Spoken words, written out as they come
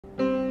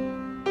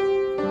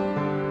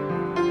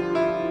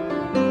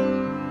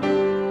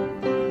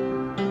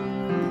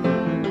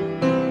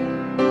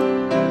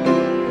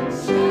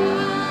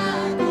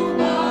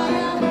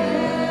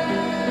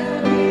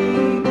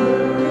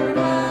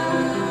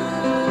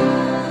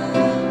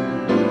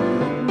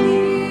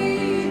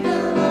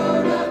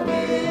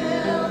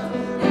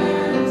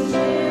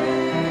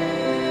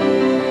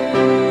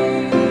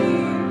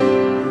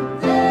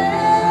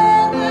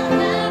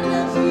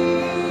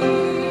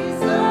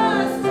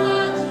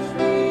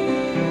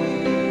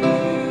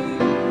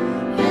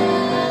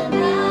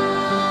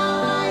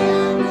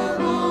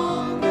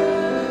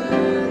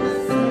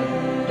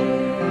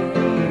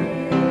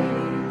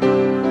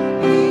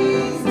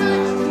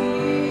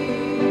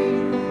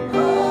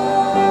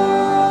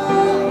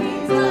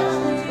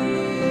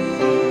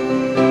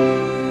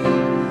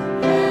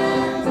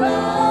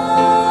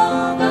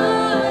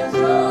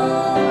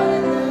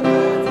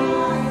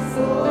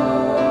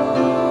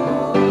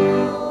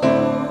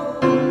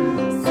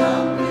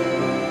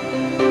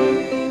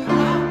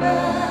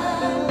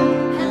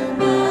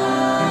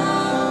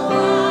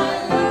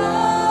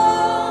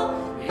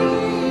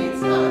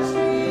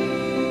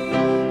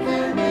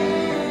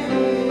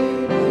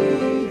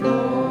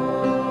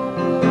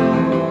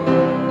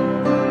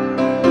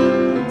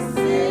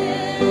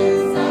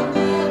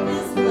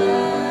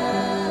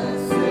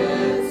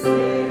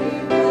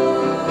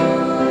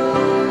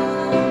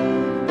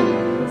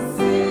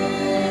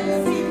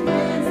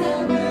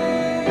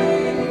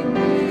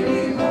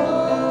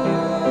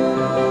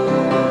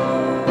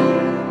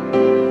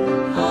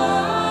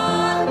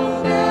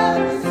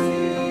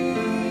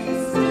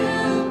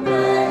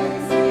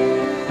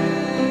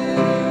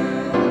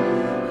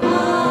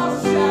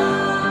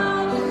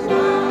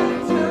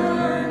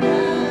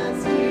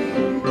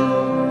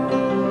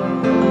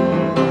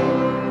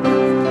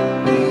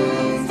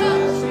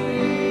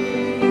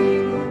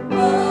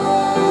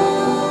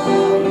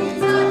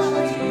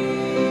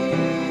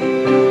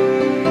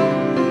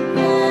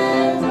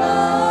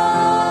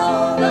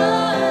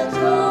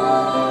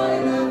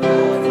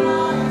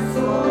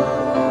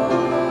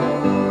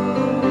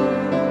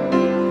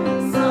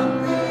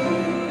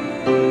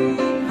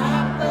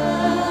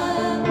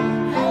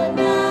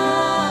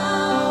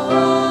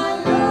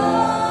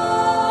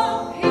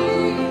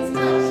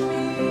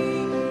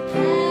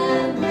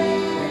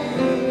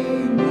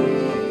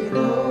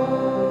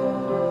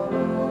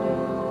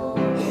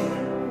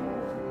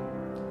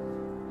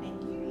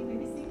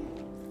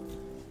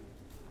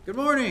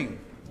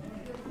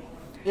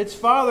It's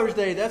Father's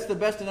Day. That's the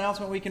best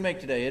announcement we can make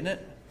today, isn't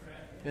it?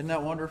 Isn't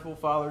that wonderful,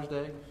 Father's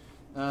Day?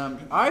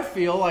 I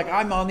feel like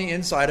I'm on the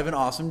inside of an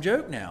awesome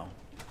joke now.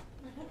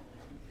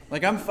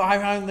 Like I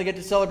finally get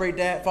to celebrate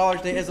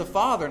Father's Day as a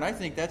father, and I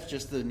think that's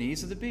just the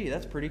knees of the bee.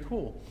 That's pretty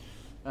cool.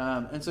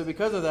 And so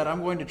because of that,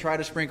 I'm going to try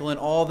to sprinkle in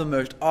all the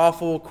most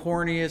awful,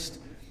 corniest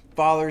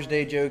Father's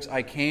Day jokes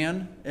I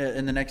can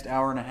in the next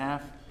hour and a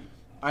half.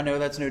 I know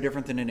that's no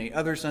different than any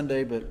other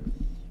Sunday, but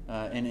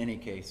in any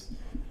case.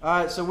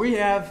 So we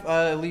have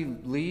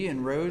Lee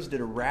and Rose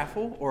did a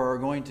raffle, or are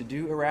going to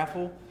do a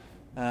raffle.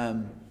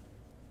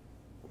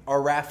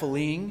 Are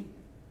raffling.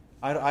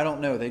 I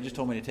don't know. They just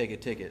told me to take a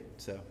ticket.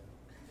 So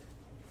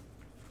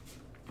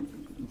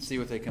let's see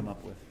what they come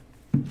up with.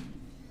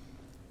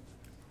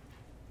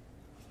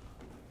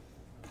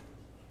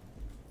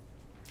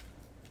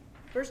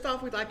 First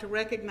off, we'd like to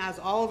recognize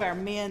all of our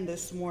men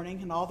this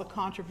morning and all the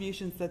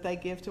contributions that they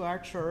give to our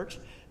church.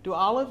 Do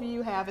all of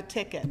you have a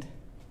ticket?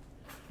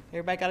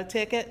 Everybody got a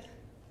ticket?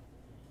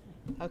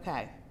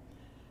 Okay.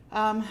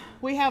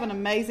 We have an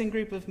amazing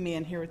group of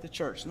men here at the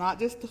church, not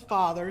just the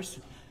fathers,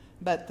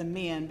 but the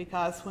men,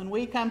 because when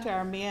we come to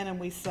our men and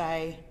we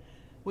say,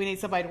 we need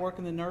somebody to work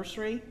in the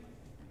nursery,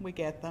 we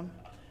get them.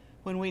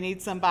 When we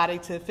need somebody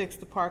to fix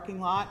the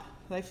parking lot,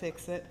 they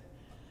fix it.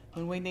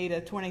 When we need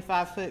a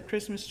 25-foot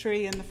Christmas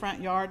tree in the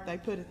front yard, they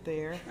put it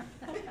there.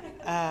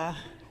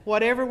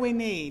 Whatever we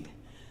need,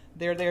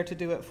 they're there to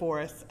do it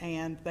for us,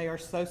 and they are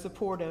so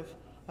supportive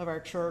of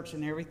our church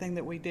and everything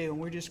that we do, and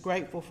we're just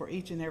grateful for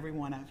each and every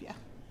one of you.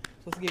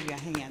 So let's give you a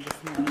hand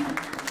this morning.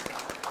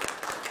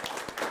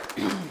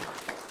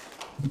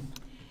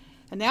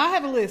 And now I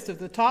have a list of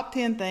the top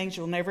 10 things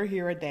you'll never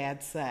hear a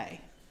dad say.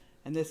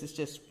 And this is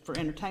just for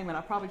entertainment.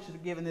 I probably should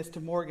have given this to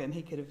Morgan.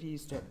 He could have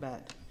used it,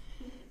 but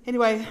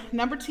anyway,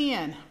 number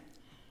 10.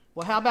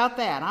 Well, how about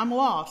that? I'm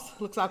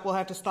lost. Looks like we'll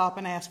have to stop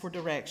and ask for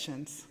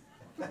directions.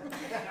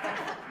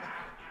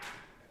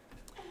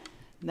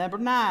 Number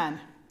 9.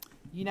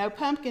 You know,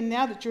 Pumpkin,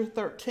 now that you're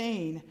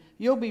 13,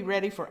 you'll be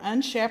ready for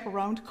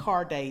unchaperoned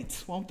car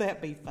dates. Won't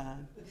that be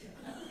fun?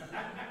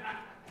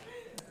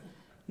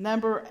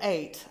 Number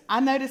 8.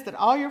 I noticed that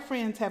all your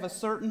friends have a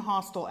certain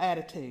hostile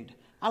attitude.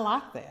 I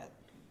like that.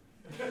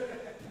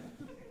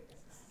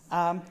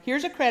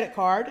 Here's a credit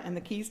card and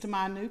the keys to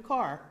my new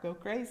car. Go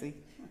crazy.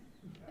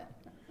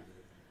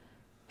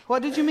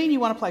 What did you mean you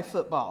want to play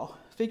football?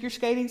 Figure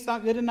skating's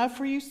not good enough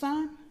for you,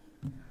 son?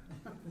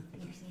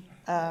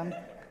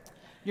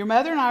 Your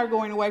mother and I are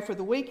going away for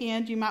the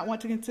weekend. You might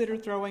want to consider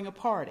throwing a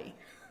party.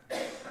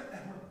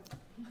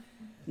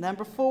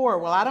 Number 4.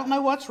 Well, I don't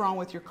know what's wrong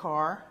with your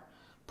car.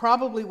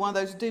 Probably one of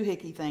those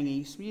doohickey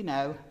thingies, you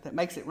know, that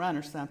makes it run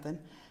or something.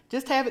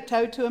 Just have it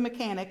towed to a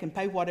mechanic and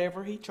pay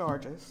whatever he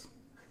charges.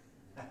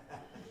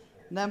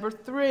 Number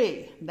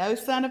 3, no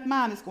son of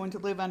mine is going to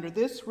live under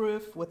this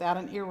roof without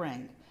an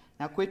earring.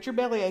 Now quit your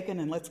belly aching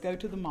and let's go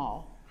to the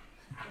mall.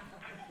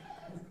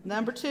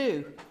 Number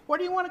 2, what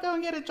do you want to go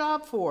and get a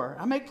job for?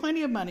 I make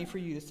plenty of money for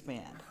you to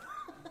spend.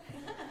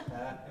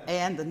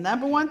 And the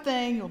number 1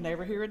 thing you'll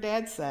never hear a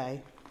dad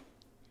say,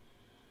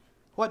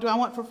 what do I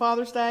want for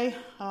Father's Day?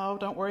 Oh,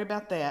 don't worry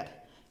about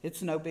that.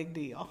 It's no big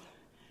deal.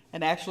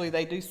 And actually,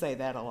 they do say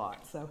that a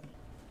lot. So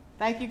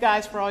thank you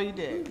guys for all you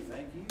do.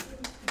 Thank you.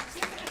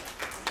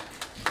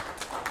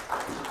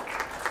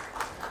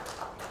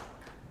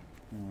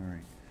 All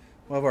right.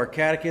 We'll have our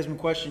catechism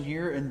question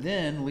here, and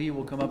then Lee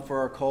will come up for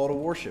our call to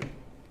worship.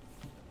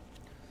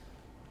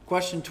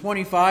 Question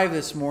 25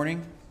 this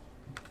morning.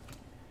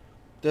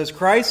 Does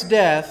Christ's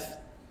death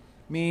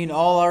mean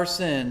all our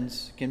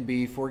sins can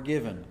be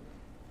forgiven?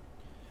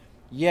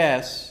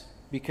 Yes,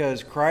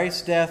 because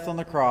Christ's death on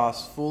the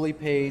cross fully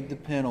paid the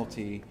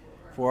penalty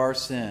for our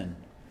sin.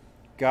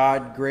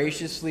 God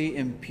graciously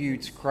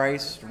imputes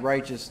Christ's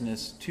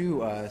righteousness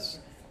to us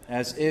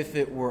as if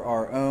it were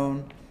our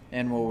own,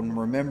 and will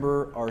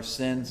remember our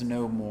sins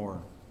no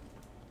more.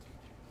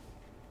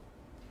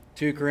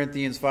 2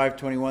 Corinthians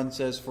 5:21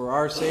 says, For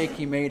our sake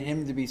he made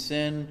him to be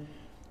sin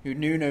who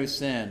knew no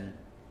sin,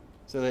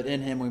 so that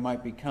in him we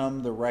might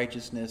become the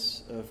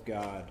righteousness of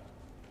God.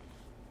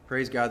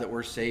 Praise God that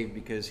we're saved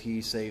because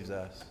he saves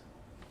us.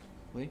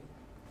 Lee?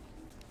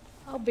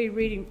 I'll be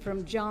reading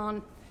from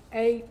John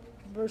 8,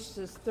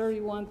 verses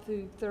 31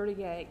 through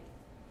 38.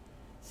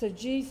 So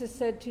Jesus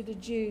said to the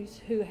Jews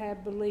who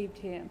had believed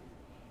him,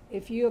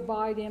 If you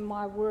abide in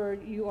my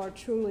word, you are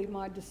truly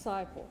my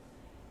disciple,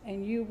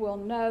 and you will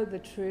know the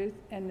truth,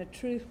 and the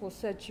truth will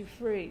set you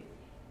free.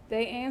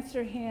 They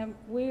answered him,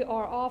 We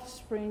are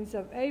offsprings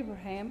of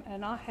Abraham,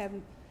 and I have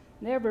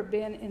never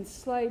been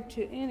enslaved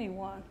to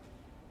anyone.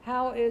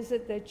 How is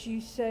it that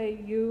you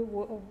say you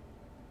will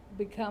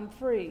become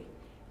free?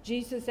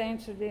 Jesus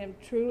answered them,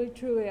 Truly,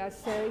 truly, I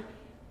say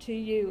to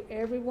you,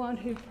 everyone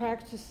who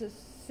practices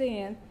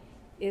sin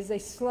is a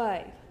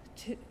slave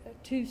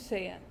to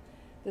sin.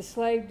 The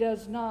slave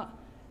does not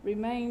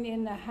remain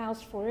in the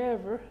house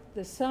forever.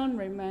 The son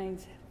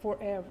remains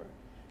forever.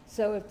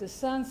 So if the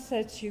Son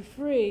sets you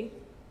free,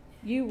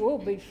 you will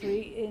be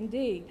free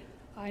indeed.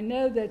 I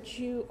know that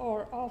you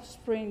are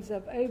offsprings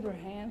of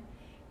Abraham,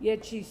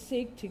 Yet you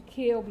seek to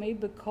kill me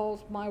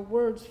because my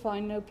words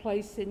find no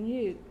place in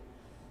you.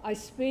 I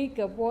speak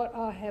of what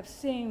I have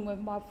seen with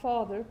my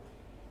Father,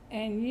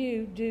 and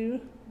you do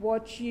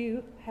what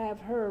you have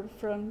heard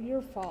from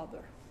your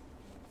father.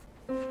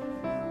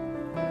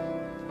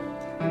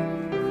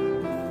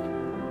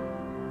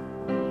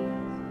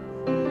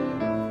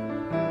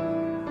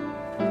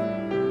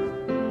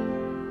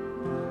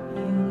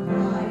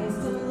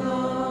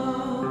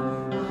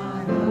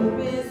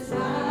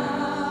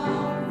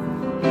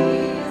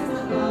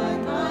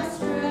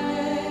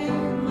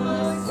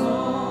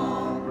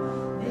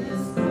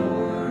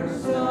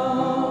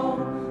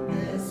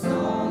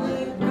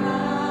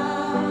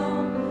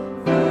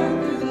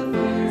 Firm through the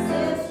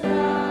fiercest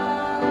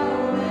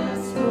drought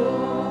and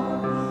storm.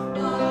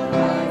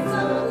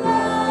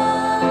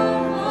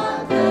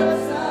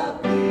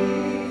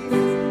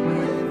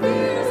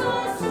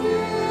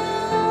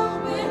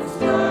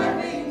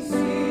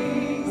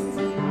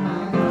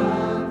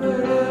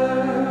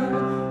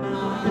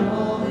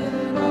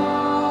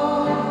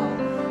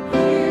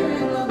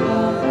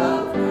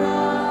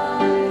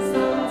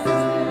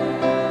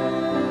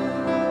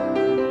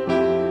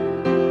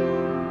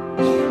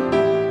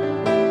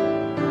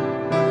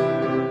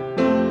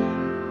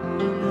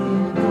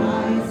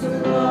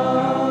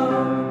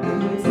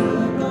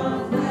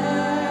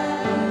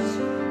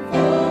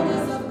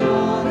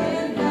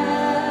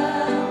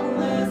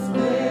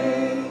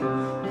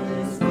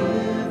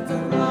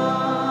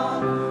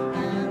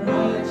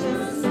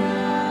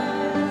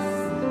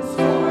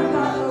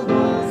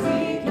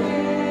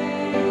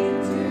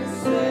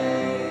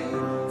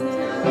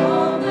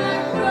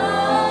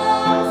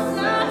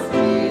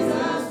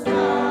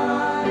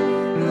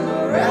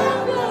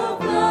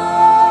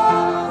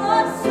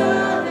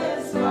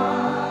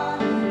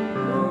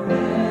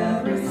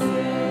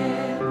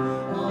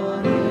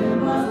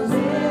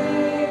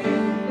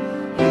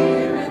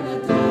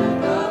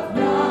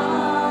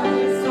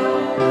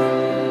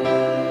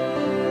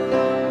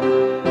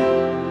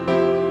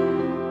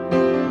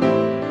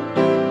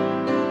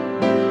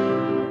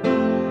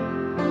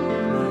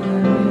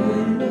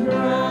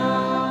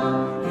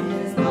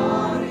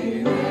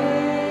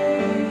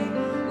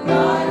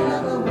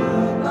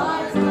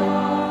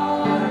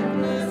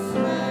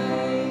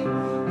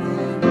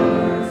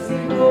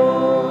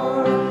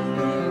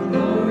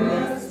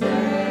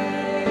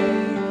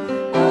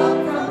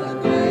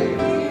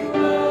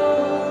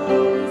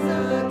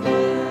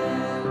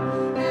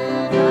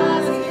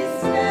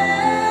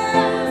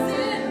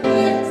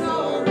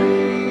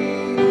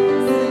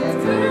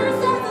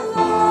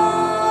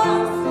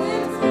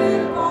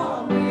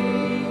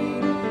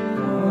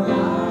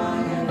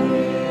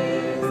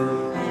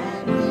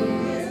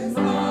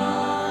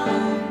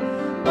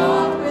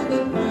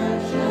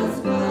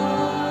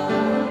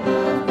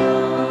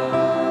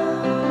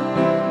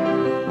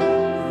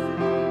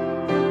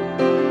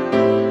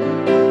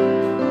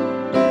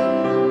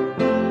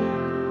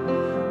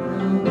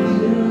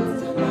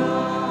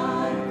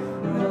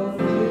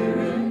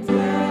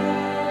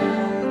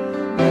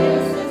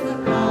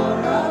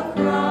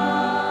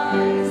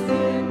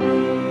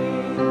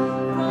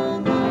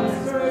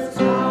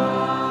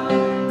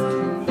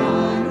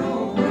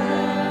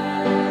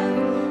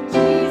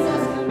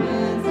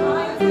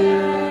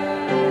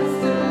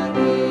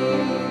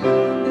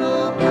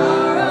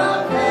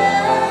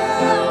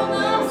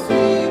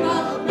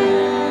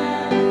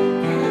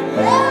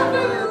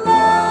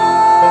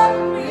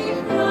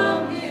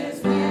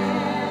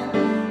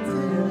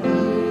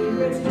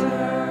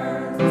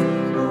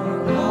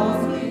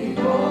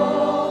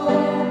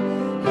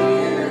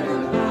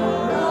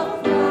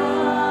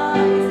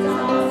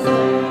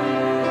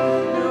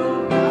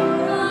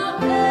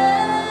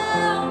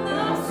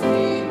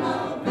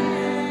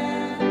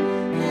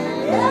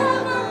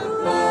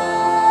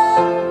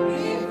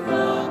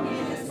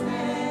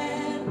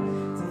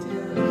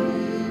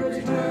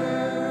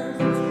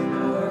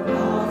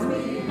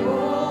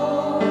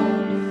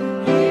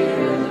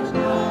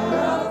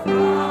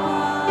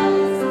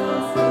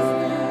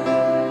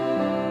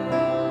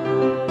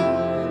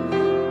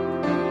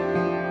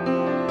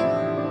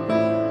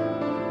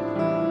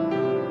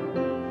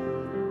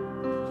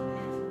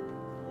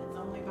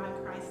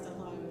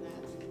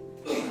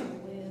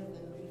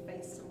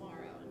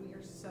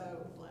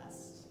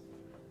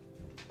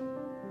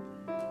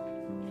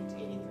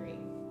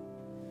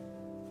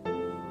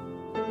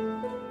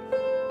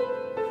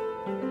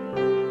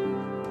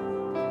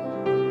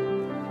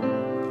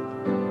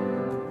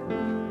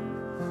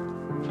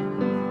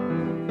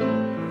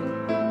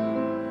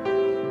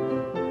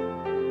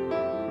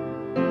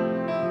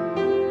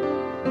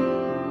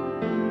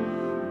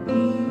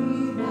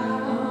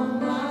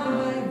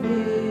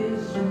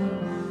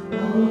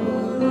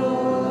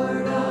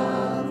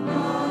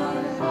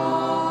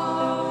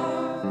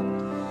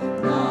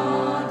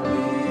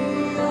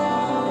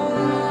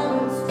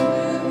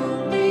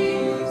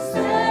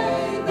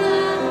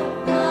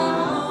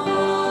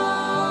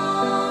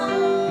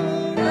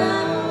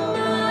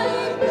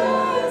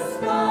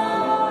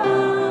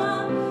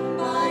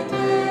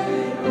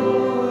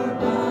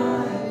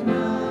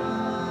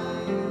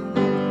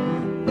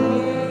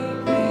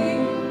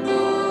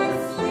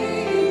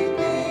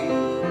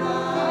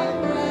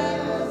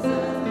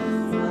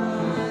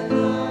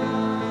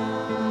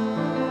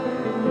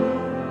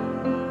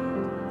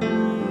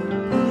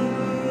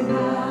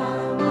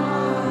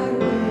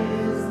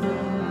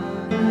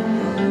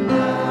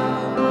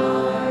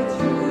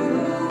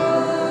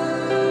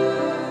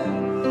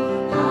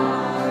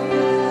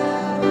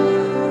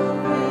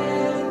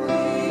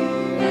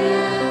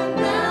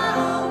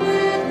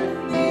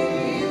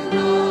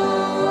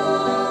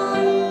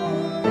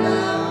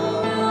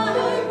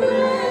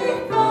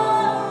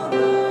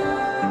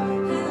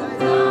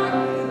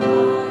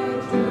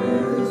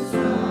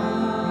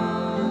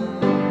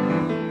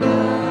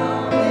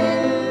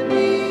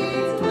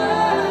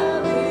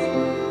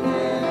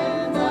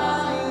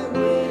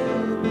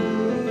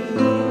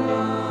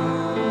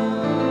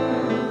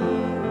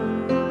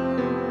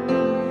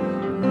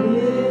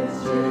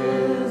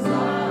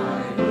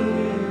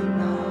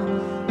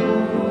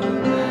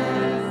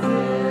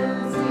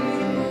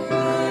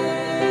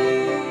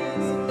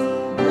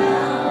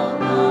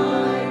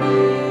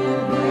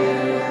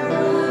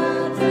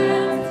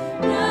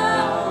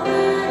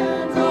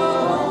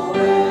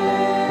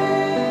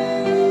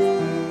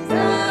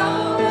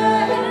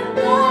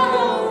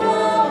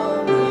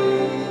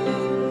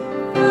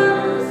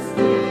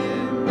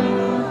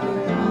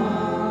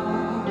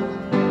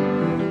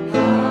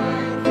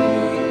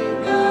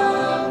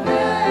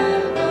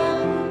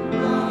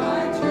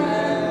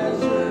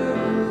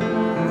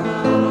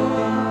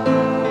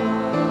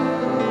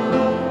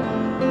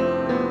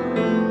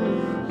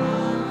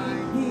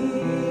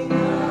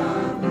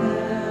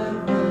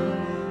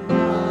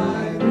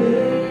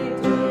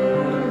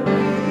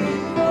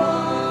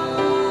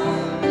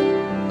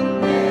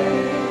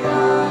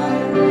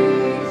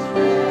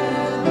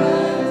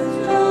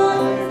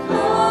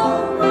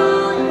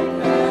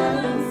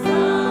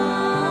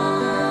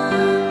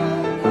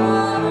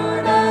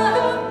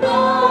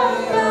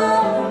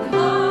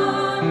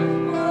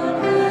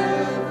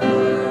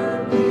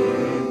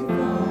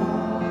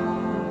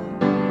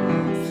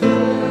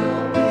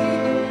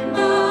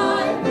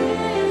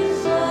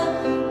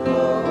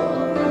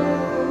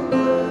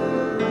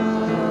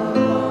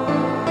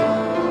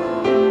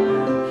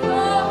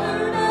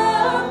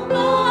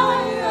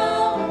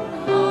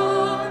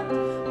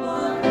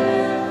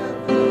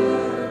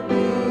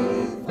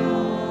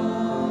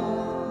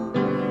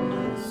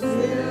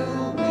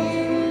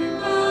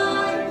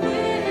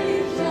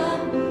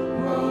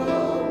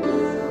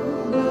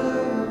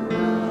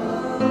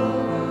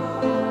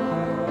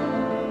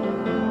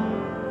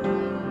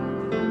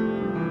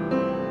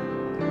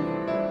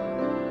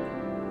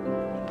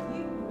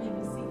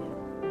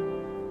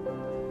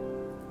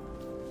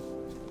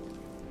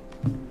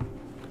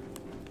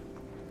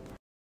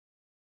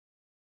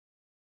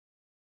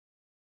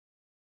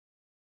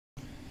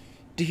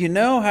 do you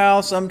know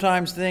how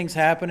sometimes things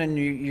happen and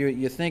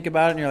you think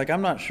about it and you're like,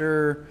 I'm not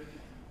sure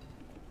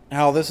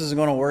how this is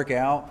going to work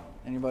out?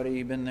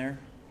 Anybody been there?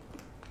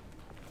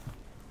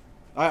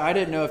 I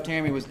didn't know if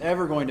Tammy was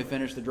ever going to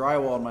finish the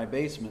drywall in my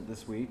basement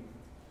this week,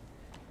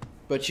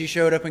 but she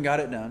showed up and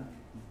got it done.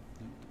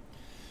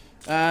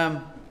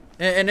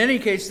 In any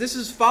case, this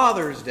is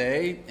Father's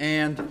Day,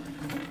 and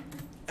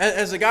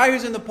as a guy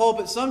who's in the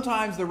pulpit,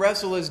 sometimes the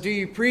wrestle is, do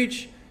you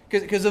preach?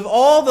 Because of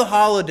all the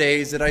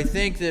holidays that I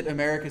think that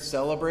America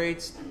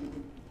celebrates,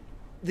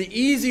 the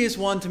easiest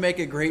one to make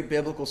a great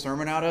biblical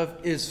sermon out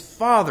of is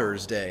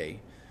Father's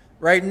Day,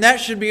 right? And that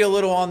should be a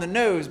little on the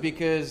nose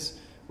because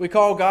we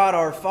call God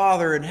our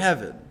Father in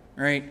heaven,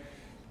 right?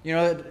 You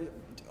know,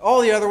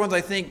 all the other ones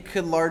I think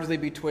could largely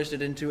be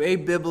twisted into a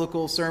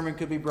biblical sermon,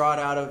 could be brought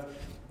out of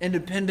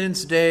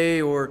Independence Day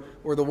or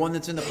the one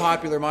that's in the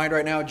popular mind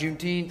right now,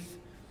 Juneteenth,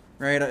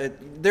 right?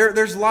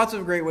 There's lots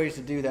of great ways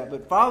to do that,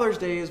 but Father's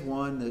Day is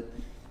one that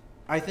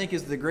I think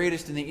is the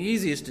greatest and the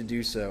easiest to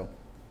do so.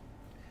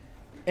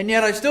 And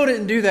yet I still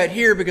didn't do that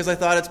here because I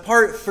thought it's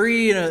part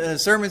 3 in a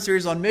sermon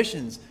series on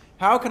missions.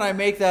 How can I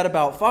make that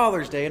about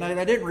Father's Day? And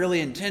I didn't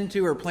really intend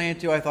to or plan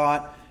to. I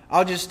thought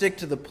I'll just stick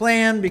to the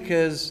plan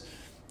because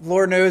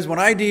Lord knows when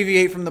I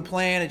deviate from the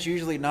plan, it's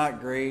usually not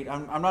great.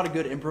 I'm not a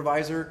good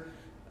improviser.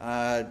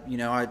 I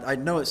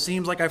know it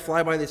seems like I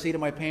fly by the seat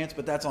of my pants,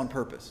 but that's on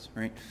purpose,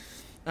 right?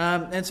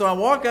 And so I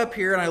walk up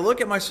here and I look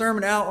at my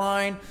sermon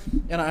outline,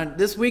 and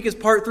this week is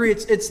part 3.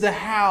 It's the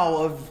how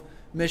of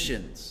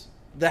missions.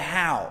 The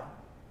how,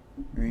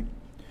 right?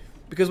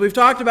 Because we've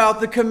talked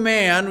about the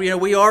command.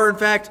 We are in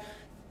fact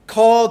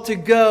called to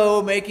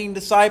go, making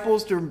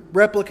disciples to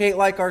replicate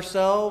like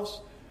ourselves.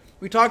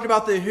 We talked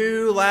about the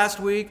who last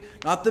week,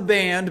 not the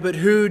band, but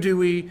who do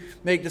we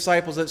make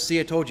disciples of? See,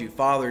 I told you,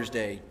 Father's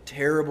Day,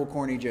 terrible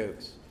corny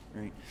jokes,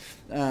 right?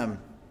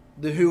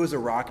 The Who is a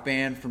rock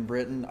band from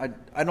Britain.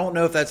 I don't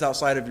know if that's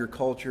outside of your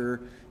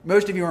culture.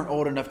 Most of you aren't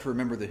old enough to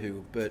remember the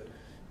Who, but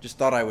just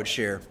thought I would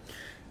share.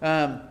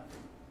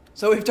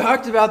 So we've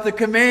talked about the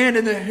command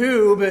and the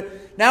who,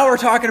 but now we're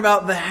talking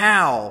about the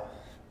how,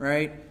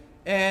 right?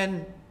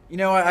 And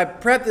I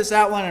prepped this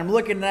outline and I'm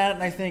looking at it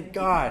and I think,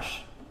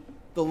 gosh,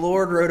 the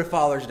Lord wrote a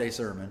Father's Day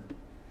sermon.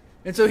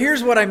 And so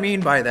here's what I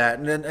mean by that.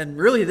 And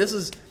really, this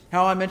is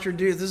how I'm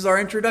introduced. This is our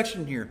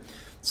introduction here.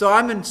 So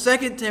I'm in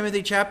 2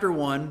 Timothy chapter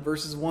 1,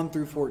 verses 1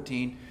 through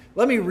 14.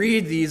 Let me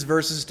read these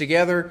verses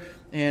together,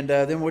 and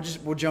then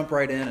we'll jump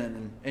right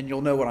in, and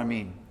you'll know what I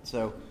mean.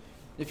 So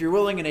if you're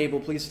willing and able,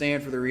 please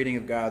stand for the reading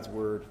of God's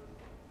Word.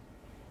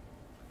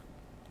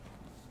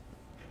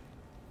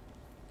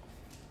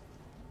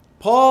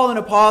 Paul, an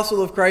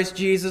apostle of Christ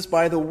Jesus,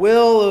 by the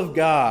will of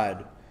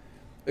God,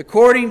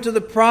 according to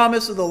the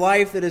promise of the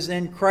life that is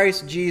in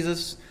Christ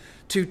Jesus,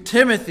 to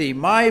Timothy,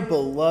 my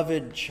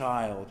beloved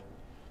child,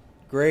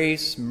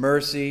 grace,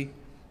 mercy,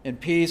 and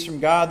peace from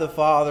God the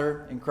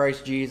Father and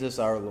Christ Jesus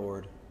our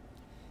Lord.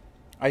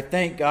 I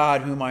thank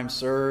God whom I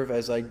serve,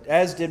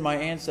 as did my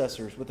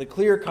ancestors, with a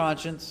clear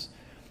conscience,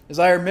 as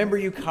I remember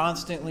you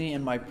constantly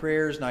in my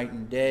prayers night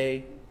and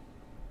day,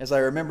 as I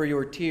remember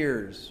your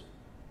tears.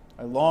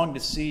 I long to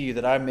see you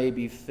that I may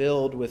be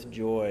filled with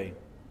joy.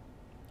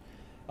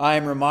 I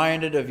am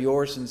reminded of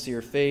your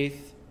sincere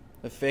faith,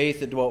 a faith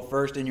that dwelt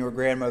first in your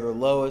grandmother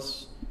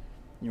Lois,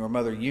 and your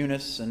mother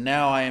Eunice, and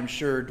now I am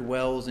sure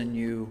dwells in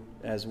you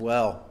as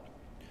well.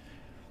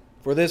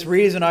 For this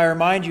reason I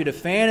remind you to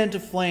fan into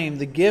flame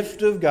the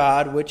gift of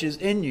God which is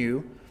in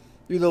you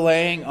through the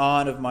laying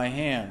on of my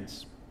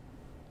hands.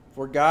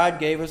 For God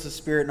gave us a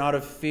spirit not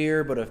of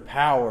fear, but of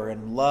power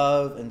and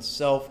love and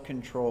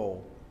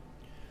self-control.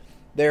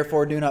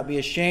 Therefore do not be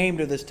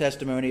ashamed of this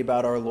testimony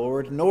about our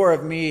Lord, nor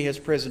of me, his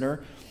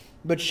prisoner,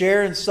 but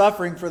share in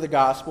suffering for the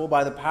gospel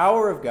by the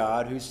power of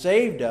God, who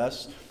saved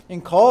us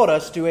and called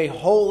us to a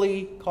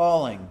holy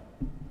calling,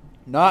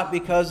 not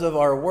because of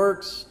our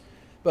works,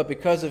 but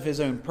because of his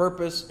own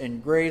purpose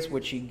and grace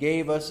which he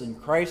gave us in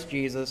Christ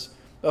Jesus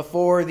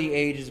before the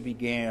ages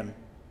began,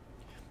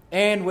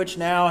 and which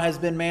now has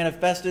been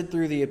manifested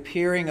through the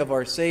appearing of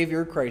our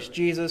Savior, Christ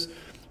Jesus,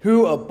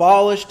 who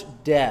abolished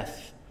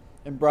death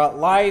and brought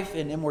life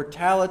and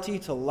immortality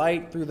to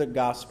light through the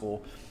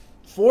gospel,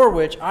 for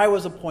which I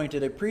was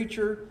appointed a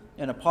preacher,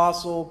 an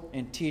apostle,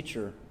 and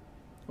teacher,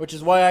 which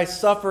is why I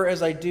suffer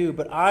as I do,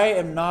 but I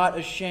am not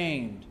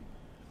ashamed,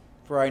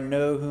 for I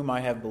know whom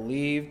I have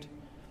believed,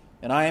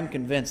 and I am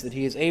convinced that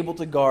he is able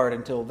to guard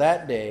until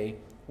that day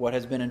what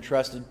has been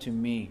entrusted to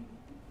me.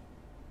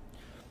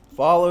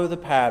 Follow the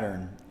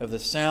pattern of the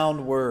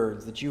sound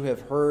words that you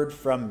have heard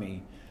from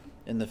me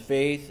in the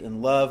faith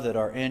and love that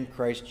are in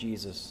Christ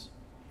Jesus.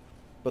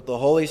 But the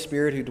Holy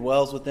Spirit who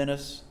dwells within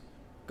us,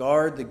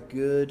 guard the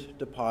good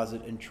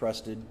deposit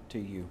entrusted to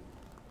you.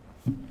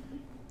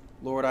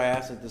 Lord, I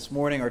ask that this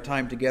morning our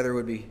time together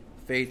would be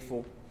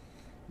faithful.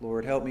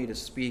 Lord, help me to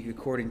speak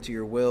according to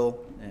your will.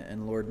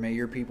 And Lord, may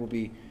your people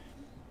be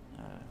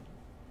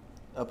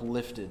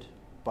uplifted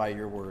by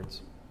your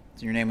words.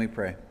 It's in your name we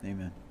pray.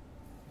 Amen.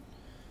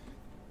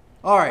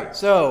 All right,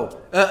 so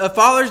a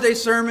Father's Day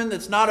sermon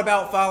that's not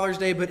about Father's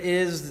Day, but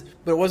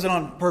wasn't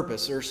on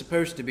purpose or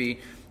supposed to be.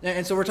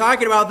 And so we're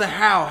talking about the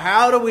how.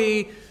 How do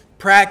we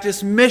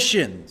practice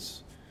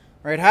missions?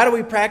 Right? How do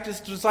we practice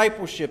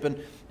discipleship?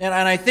 And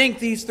I think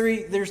there's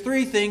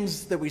three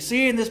things that we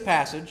see in this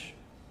passage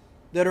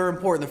that are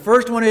important. The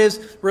first one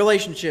is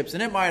relationships,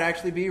 and it might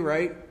actually be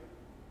right.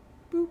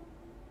 Boop.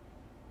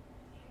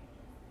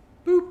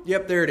 Boop.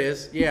 Yep, there it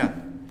is. Yeah.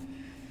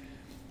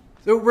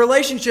 So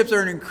relationships are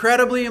an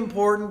incredibly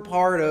important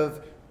part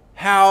of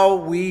how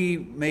we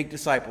make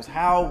disciples,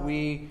 how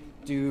we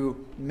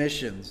do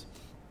missions.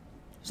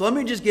 So let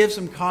me just give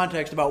some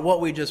context about what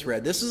we just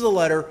read. This is a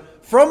letter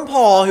from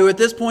Paul, who at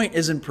this point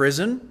is in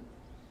prison.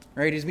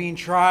 Right? He's being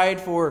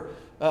tried for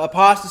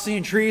apostasy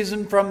and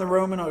treason from the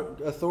Roman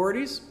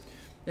authorities.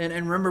 And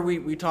remember,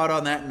 we taught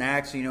on that in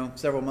Acts,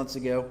 several months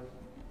ago.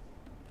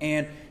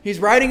 And he's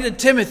writing to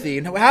Timothy.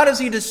 And how does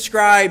he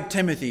describe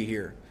Timothy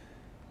here?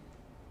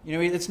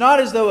 It's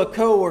not as though a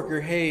coworker,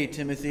 hey,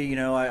 Timothy,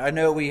 I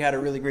know we had a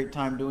really great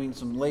time doing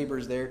some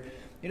labors there.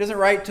 He doesn't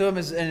write to him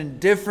as an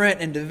indifferent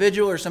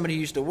individual or somebody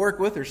he used to work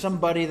with or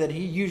somebody that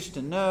he used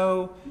to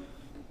know.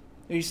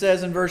 He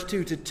says in verse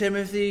 2, to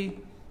Timothy,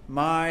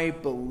 my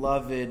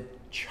beloved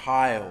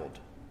child.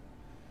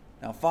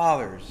 Now,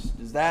 fathers,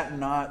 does that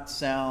not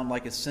sound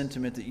like a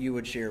sentiment that you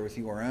would share with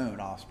your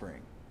own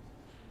offspring?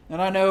 And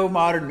I know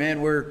modern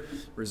men, we're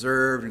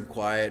reserved and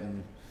quiet,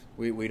 and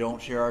we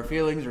don't share our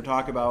feelings or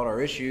talk about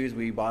our issues.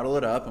 We bottle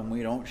it up and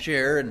we don't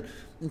share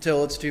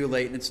until it's too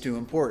late and it's too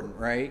important,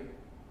 right?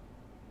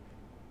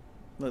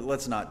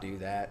 Let's not do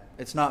that.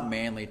 It's not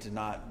manly to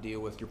not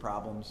deal with your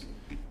problems.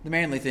 The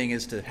manly thing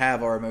is to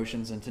have our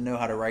emotions and to know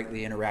how to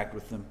rightly interact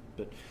with them.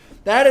 But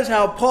that is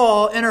how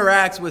Paul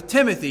interacts with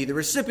Timothy, the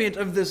recipient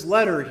of this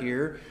letter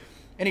here.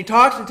 And he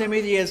talks to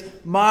Timothy as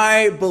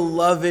my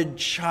beloved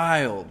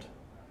child.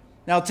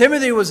 Now,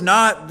 Timothy was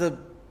not the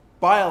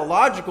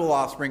biological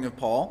offspring of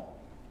Paul,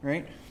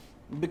 right?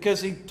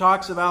 Because he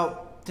talks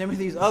about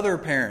Timothy's other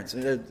parents,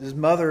 his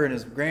mother and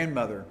his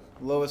grandmother,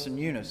 Lois and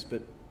Eunice.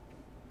 But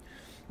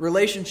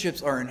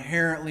relationships are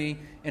inherently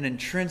and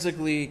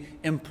intrinsically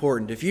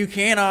important. If you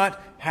cannot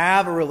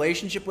have a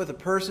relationship with a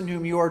person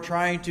whom you are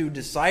trying to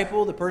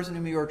disciple, the person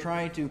whom you are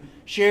trying to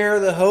share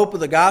the hope of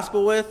the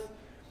gospel with,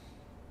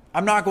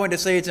 I'm not going to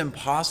say it's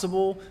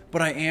impossible,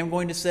 but I am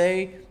going to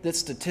say that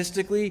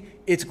statistically,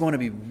 it's going to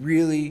be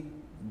really,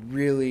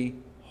 really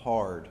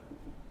hard.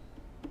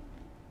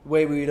 The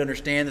way we would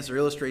understand this or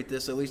illustrate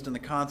this, at least in the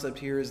concept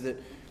here, is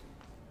that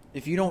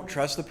if you don't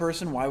trust the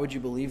person, why would you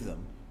believe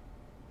them?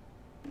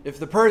 If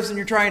the person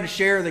you're trying to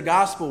share the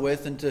gospel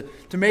with and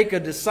to make a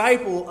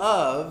disciple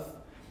of,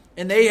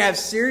 and they have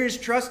serious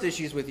trust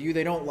issues with you,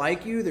 they don't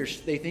like you,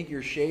 they think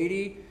you're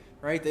shady,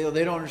 right? They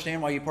don't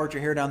understand why you part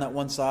your hair down that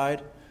one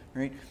side,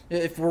 right?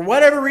 If for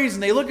whatever reason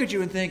they look at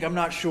you and think, I'm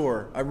not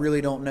sure, I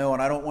really don't know,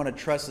 and I don't want to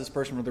trust this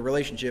person with a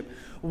relationship,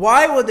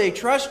 why would they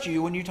trust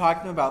you when you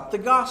talk to them about the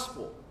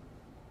gospel?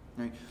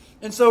 Right?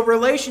 And so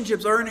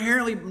relationships are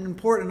inherently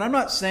important. And I'm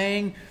not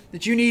saying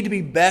that you need to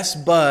be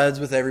best buds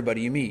with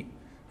everybody you meet,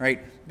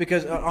 right?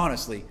 Because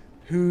honestly,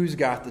 who's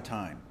got the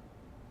time?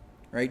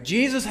 Right?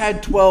 Jesus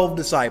had 12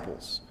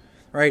 disciples,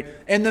 right?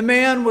 And the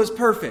man was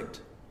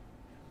perfect.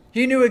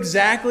 He knew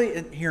exactly,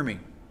 and hear me,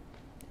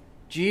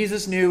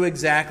 Jesus knew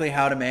exactly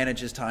how to manage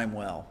his time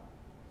well.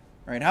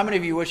 Right? How many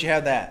of you wish you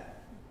had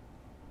that?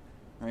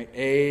 Right?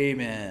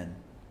 Amen.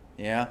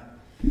 Yeah?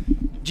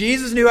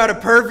 Jesus knew how to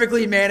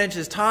perfectly manage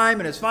his time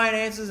and his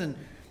finances, and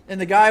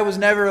the guy was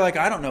never like,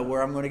 I don't know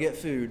where I'm going to get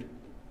food.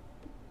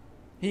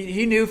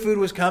 He knew food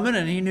was coming,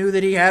 and he knew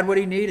that he had what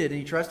he needed, and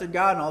he trusted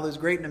God in all those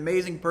great and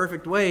amazing,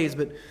 perfect ways.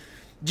 But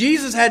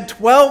Jesus had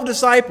 12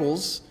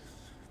 disciples,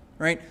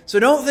 right? So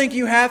don't think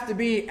you have to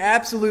be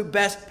absolute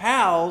best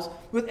pals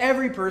with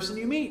every person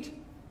you meet.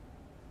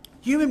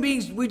 Human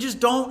beings, we just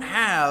don't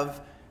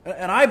have,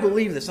 and I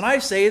believe this, and I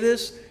say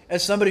this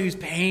as somebody who's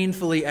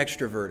painfully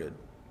extroverted,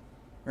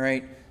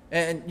 right?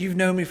 And you've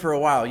known me for a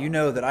while. You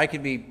know that I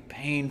can be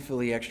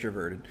painfully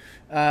extroverted.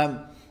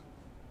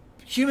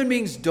 Human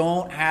beings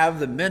don't have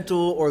the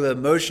mental or the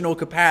emotional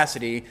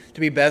capacity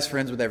to be best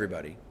friends with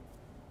everybody.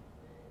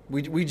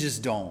 We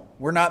just don't.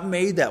 We're not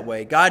made that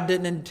way. God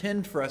didn't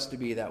intend for us to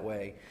be that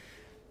way.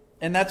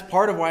 And that's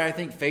part of why I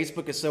think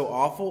Facebook is so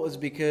awful, is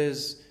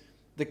because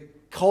the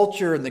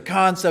culture and the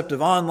concept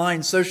of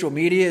online social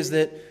media is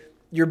that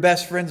you're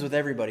best friends with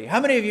everybody. How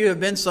many of you have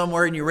been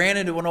somewhere and you ran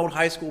into an old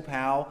high school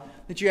pal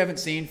that you haven't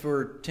seen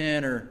for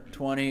 10 or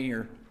 20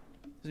 or...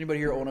 Is anybody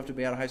here old enough to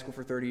be out of high school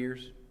for 30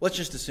 years? Let's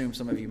just assume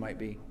some of you might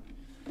be.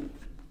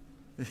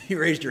 You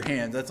raised your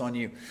hands. That's on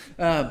you.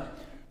 But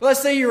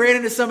let's say you ran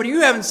into somebody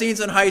you haven't seen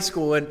since high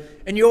school, and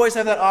you always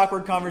have that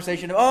awkward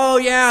conversation of, oh,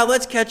 yeah,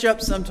 let's catch up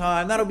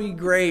sometime. That'll be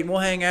great. We'll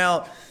hang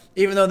out.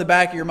 Even though in the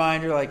back of your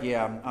mind you're like,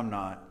 yeah, I'm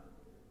not.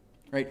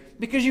 Right?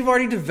 Because you've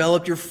already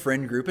developed your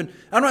friend group. And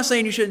I'm not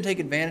saying you shouldn't take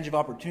advantage of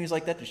opportunities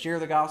like that to share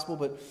the gospel,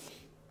 but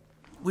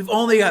we've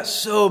only got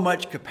so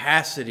much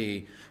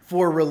capacity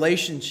for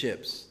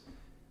relationships.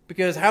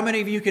 Because how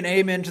many of you can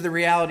amen to the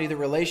reality that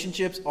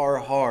relationships are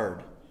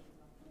hard?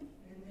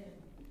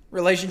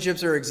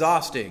 Relationships are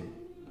exhausting,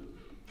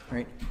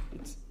 right?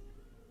 It's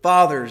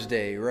Father's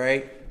Day,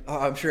 right?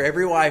 I'm sure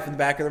every wife in the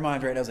back of their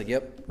mind right now is like,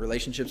 yep,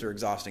 relationships are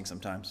exhausting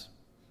sometimes.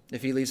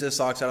 If he leaves his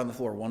socks out on the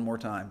floor one more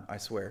time, I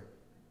swear.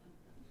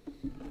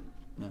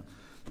 No.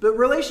 But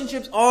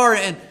relationships are,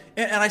 and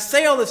I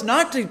say all this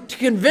not to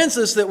convince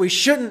us that we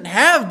shouldn't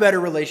have better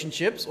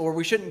relationships, or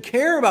we shouldn't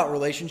care about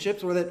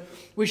relationships, or that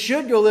we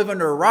should go live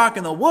under a rock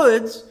in the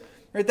woods.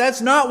 Right? That's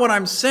not what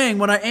I'm saying.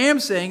 What I am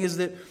saying is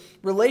that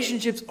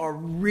relationships are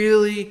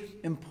really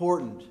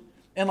important.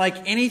 And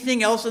like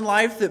anything else in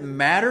life that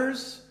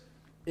matters,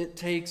 it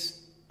takes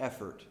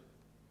effort.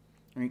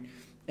 Right?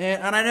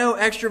 And I know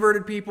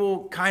extroverted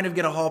people kind of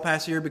get a hall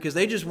pass here because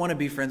they just want to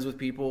be friends with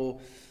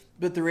people.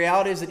 But the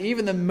reality is that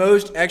even the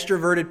most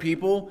extroverted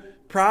people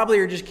probably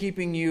are just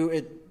keeping you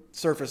at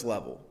surface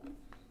level.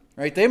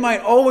 Right? They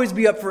might always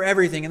be up for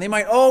everything, and they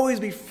might always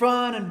be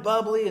fun and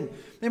bubbly, and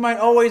they might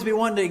always be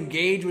wanting to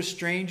engage with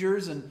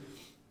strangers. And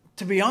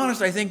to be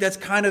honest, I think that's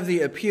kind of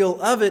the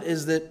appeal of it,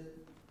 is that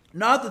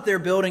not that they're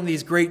building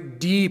these great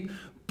deep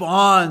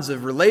bonds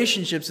of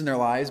relationships in their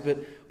lives,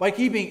 but by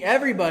keeping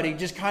everybody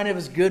just kind of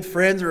as good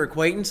friends or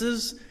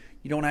acquaintances,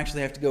 you don't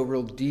actually have to go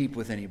real deep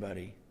with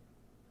anybody.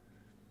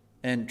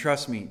 And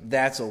trust me,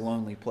 that's a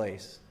lonely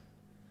place.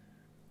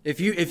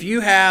 If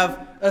you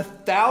have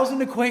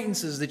 1,000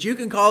 acquaintances that you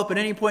can call up at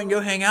any point and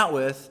go hang out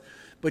with,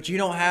 but you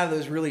don't have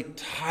those really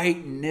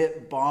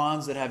tight-knit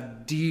bonds that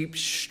have deep,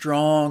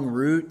 strong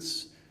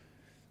roots,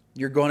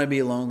 you're going to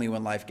be lonely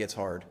when life gets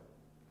hard.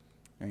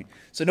 Right?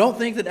 So don't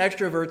think that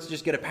extroverts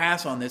just get a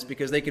pass on this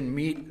because they can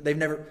meet.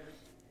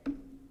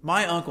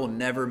 My uncle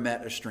never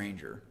met a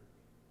stranger.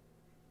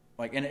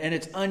 And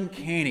it's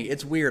uncanny.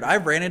 It's weird.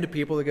 I've ran into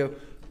people that go,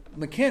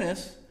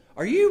 McKinnis,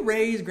 are you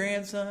Ray's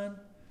grandson?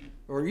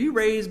 Or are you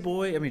Ray's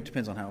boy? I mean, it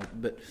depends on how.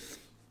 But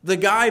the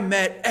guy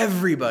met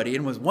everybody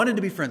and wanted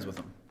to be friends with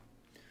them.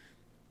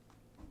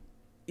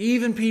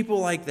 Even people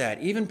like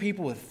that, even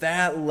people with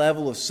that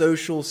level of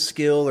social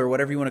skill or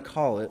whatever you want to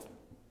call it,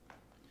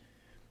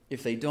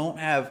 if they don't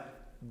have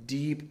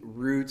deep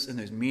roots in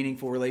those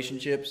meaningful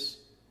relationships,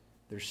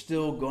 they're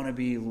still going to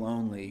be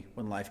lonely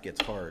when life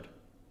gets hard.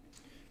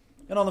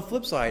 And on the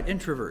flip side,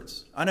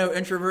 introverts. I know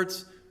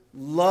introverts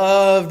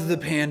loved the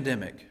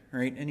pandemic,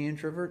 right? Any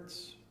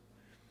introverts?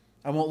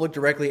 I won't look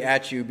directly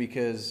at you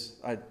because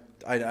I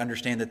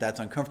understand that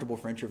that's uncomfortable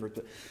for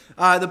introverts.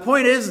 But the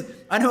point is,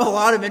 I know a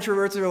lot of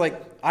introverts that are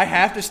like, I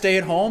have to stay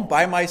at home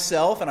by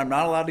myself and I'm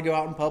not allowed to go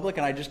out in public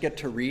and I just get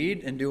to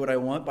read and do what I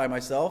want by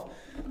myself.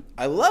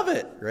 I love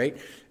it, right?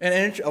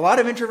 And a lot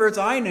of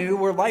introverts I knew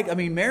were like,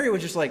 Mary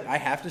was just like, I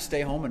have to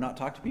stay home and not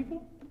talk to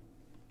people?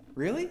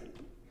 Really?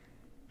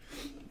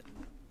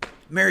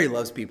 Mary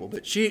loves people,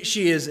 but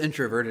she is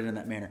introverted in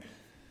that manner.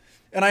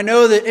 And I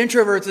know that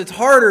introverts, it's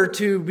harder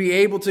to be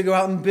able to go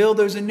out and build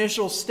those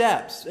initial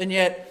steps. And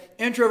yet,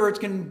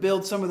 introverts can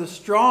build some of the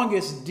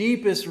strongest,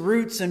 deepest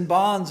roots and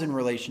bonds in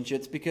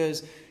relationships,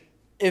 because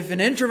if an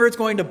introvert's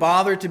going to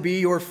bother to be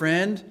your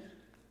friend,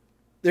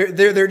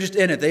 they're just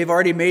in it. They've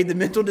already made the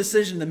mental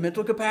decision, the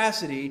mental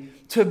capacity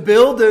to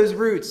build those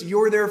roots.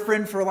 You're their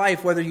friend for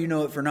life, whether you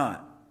know it or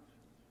not.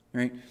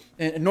 Right?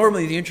 And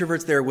normally the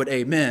introverts there would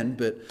amen,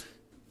 but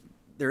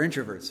they're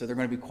introverts, so they're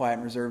going to be quiet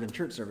and reserved in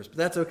church service, but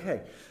that's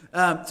okay.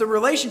 So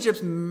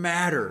relationships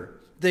matter.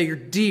 They're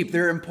deep.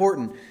 They're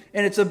important.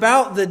 And it's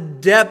about the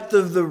depth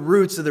of the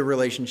roots of the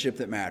relationship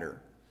that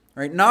matter.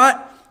 Right?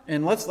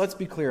 And let's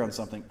be clear on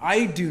something.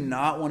 I do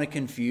not want to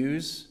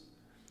confuse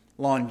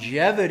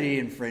longevity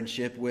in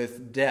friendship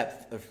with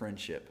depth of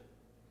friendship.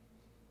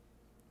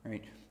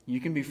 Right? You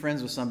can be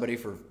friends with somebody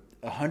for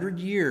 100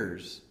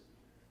 years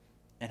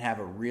and have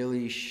a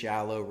really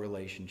shallow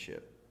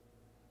relationship.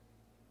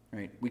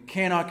 Right? We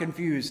cannot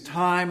confuse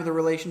time of the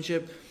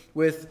relationship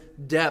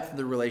with depth of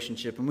the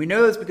relationship. And we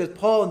know this because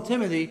Paul and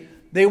Timothy,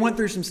 they went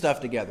through some stuff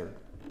together.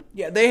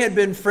 Yeah, they had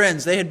been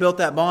friends. They had built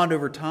that bond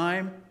over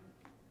time.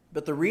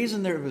 But the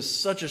reason there was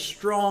such a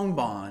strong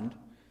bond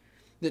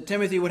that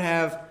Timothy would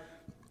have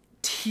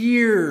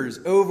tears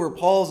over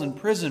Paul's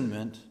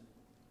imprisonment,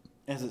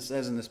 as it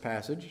says in this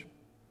passage,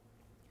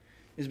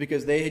 is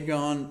because they had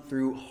gone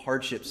through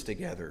hardships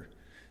together.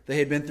 They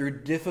had been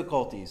through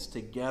difficulties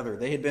together.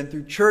 They had been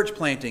through church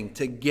planting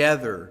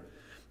together.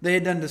 They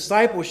had done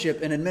discipleship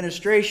and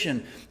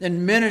administration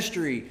and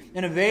ministry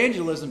and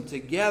evangelism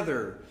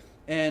together.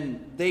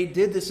 And they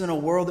did this in a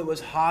world that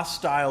was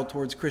hostile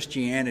towards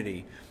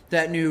Christianity,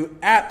 that knew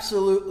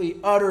absolutely,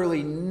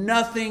 utterly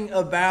nothing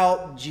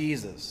about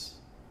Jesus.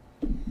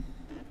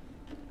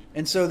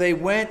 And so they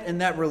went,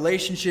 and that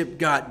relationship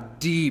got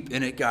deep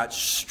and it got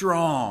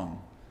strong.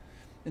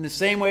 In the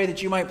same way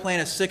that you might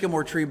plant a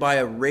sycamore tree by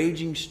a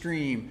raging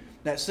stream,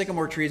 that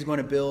sycamore tree is going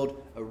to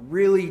build a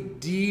really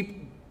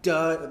deep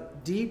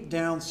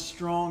down,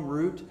 strong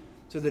root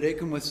so that it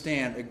can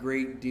withstand a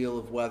great deal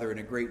of weather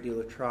and a great deal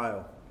of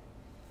trial.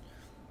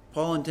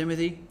 Paul and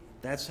Timothy,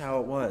 that's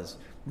how it was.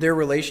 Their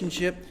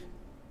relationship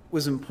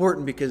was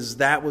important because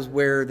that was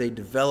where they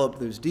developed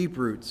those deep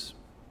roots.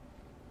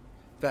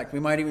 In fact, we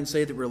might even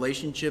say that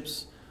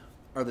relationships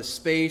are the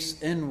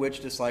space in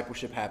which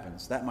discipleship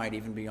happens. That might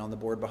even be on the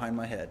board behind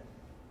my head.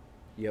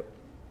 Yep.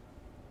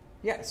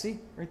 Yeah, see?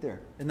 Right there.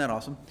 Isn't that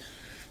awesome?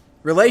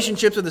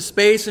 Relationships are the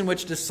space in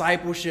which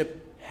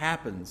discipleship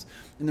happens.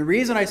 And the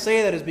reason I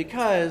say that is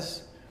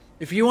because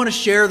if you want to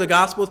share the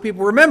gospel with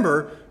people,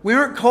 remember, we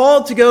aren't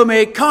called to go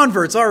make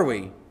converts, are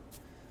we?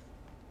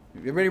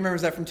 Everybody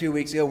remembers that from 2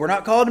 weeks ago. We're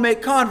not called to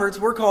make converts.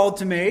 We're called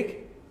to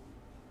make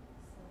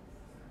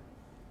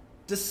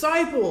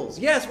disciples.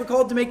 Yes, we're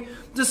called to make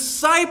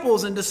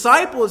disciples. And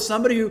disciple is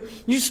somebody who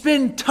you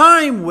spend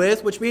time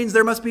with, which means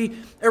there must be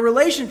a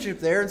relationship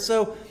there. And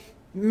so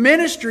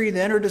ministry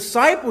then, or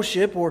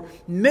discipleship or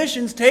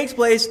missions, takes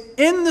place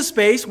in the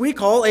space we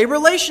call a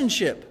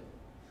relationship.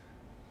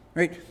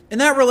 Right?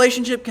 And that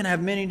relationship can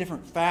have many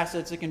different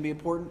facets. It can be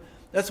important.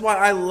 That's why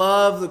I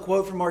love the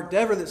quote from Mark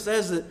Dever that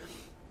says that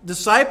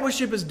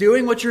discipleship is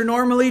doing what you're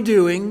normally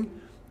doing,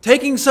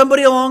 taking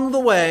somebody along the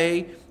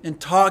way, and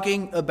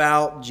talking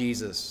about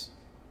Jesus.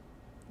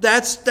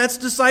 That's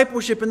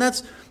discipleship, and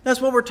that's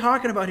what we're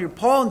talking about here.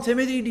 Paul and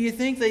Timothy, do you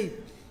think they...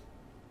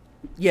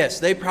 Yes,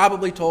 they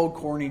probably told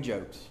corny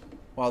jokes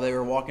while they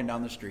were walking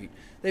down the street.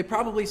 They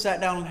probably sat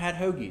down and had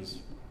hoagies,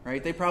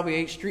 right? They probably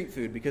ate street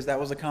food because that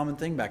was a common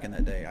thing back in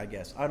that day, I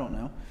guess. I don't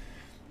know.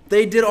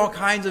 They did all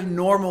kinds of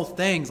normal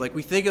things. Like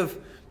we think of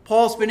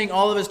Paul spending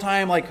all of his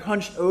time like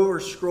hunched over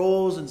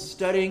scrolls and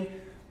studying.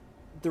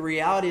 The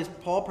reality is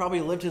Paul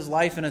probably lived his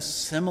life in a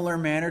similar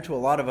manner to a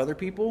lot of other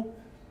people.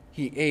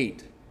 He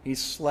ate, he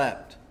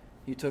slept,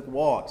 he took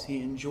walks,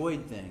 he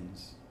enjoyed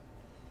things.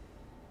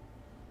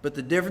 But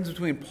the difference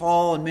between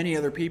Paul and many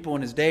other people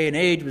in his day and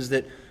age was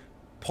that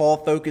Paul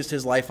focused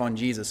his life on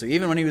Jesus. So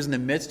even when he was in the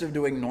midst of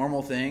doing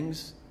normal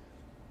things,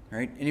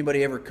 right?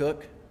 Anybody ever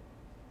cook?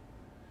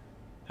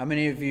 How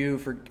many of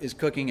you is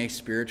cooking a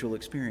spiritual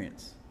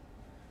experience?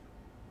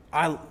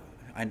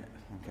 Okay.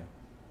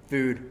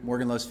 Food.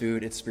 Morgan loves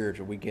food. It's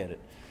spiritual. We get it.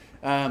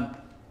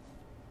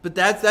 But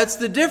that's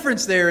the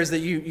difference there, is that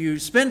you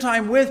spend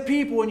time with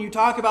people and you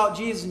talk about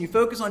Jesus and you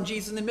focus on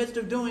Jesus in the midst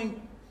of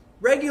doing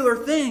regular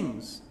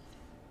things.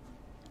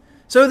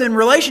 So then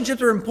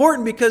relationships are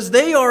important because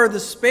they are the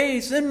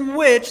space in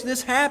which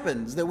this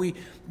happens, that we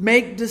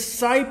make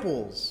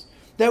disciples,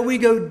 that we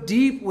go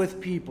deep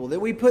with people, that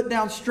we put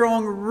down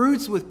strong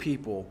roots with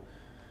people.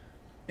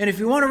 And if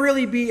you want to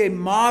really be a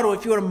model,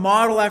 if you want to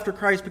model after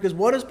Christ, because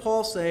what does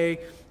Paul say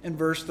in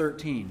verse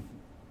 13?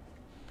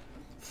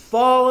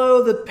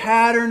 Follow the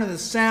pattern of the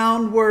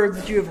sound words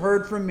that you have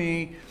heard from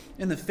me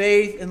in the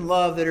faith and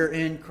love that are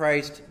in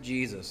Christ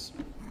Jesus.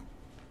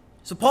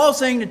 So Paul's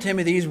saying to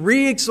Timothy, he's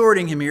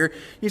re-exhorting him here.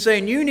 He's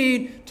saying, you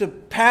need to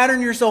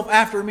pattern yourself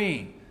after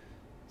me.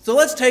 So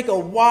let's take a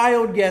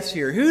wild guess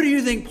here. Who do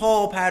you think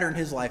Paul patterned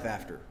his life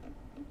after?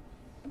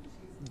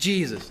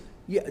 Jesus.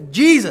 Yeah,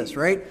 Jesus,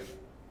 right?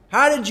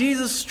 How did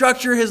Jesus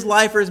structure his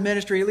life or his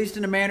ministry, at least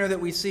in a manner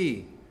that we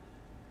see?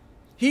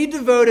 He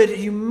devoted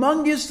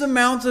humongous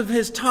amounts of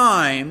his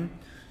time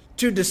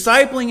to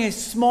discipling a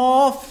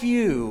small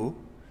few,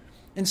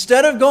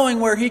 instead of going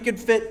where he could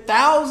fit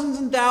thousands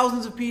and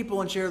thousands of people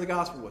and share the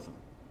gospel with them.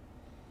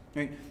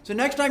 Right? So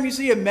next time you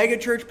see a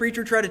megachurch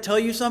preacher try to tell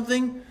you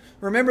something,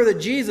 remember that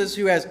Jesus,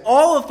 who has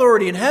all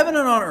authority in heaven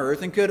and on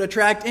earth and could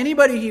attract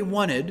anybody he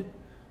wanted,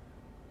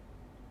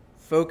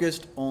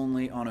 focused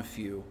only on a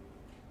few.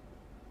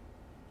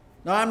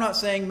 Now, I'm not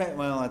saying,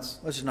 well, let's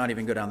just not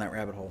even go down that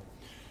rabbit hole.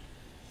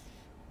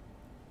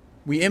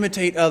 We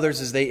imitate others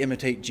as they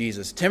imitate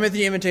Jesus.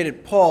 Timothy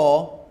imitated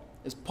Paul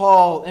as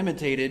Paul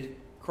imitated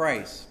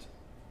Christ.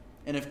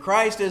 And if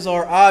Christ is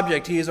our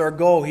object, he is our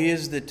goal, he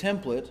is the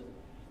template.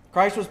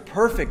 Christ was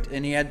perfect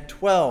and he had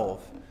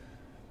 12.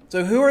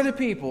 So who are the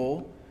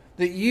people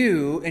that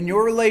you and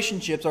your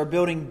relationships are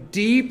building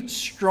deep,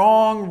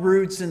 strong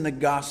roots in the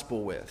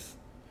gospel with?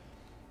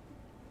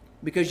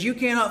 Because you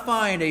cannot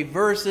find a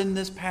verse in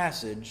this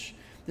passage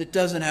that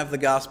doesn't have the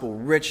gospel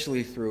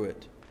richly through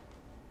it.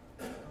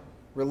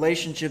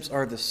 Relationships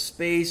are the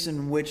space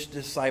in which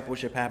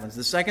discipleship happens.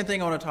 The second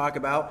thing I want to talk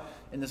about,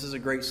 and this is a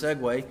great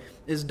segue,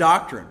 is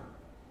doctrine.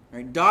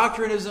 Right?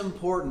 Doctrine is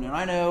important. And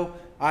I know,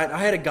 I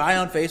had a guy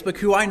on Facebook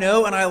who I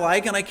know and I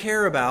like and I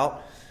care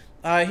about.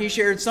 He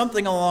shared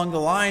something along the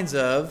lines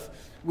of,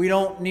 we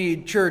don't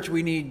need church,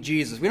 we need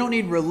Jesus. We don't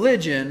need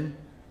religion,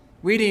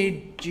 we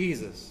need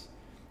Jesus.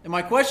 And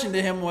my question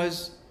to him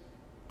was,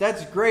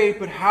 that's great,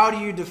 but how do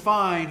you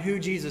define who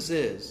Jesus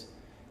is?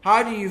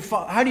 How do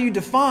you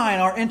define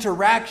our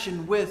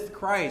interaction with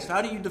Christ?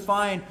 How do you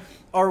define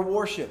our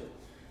worship?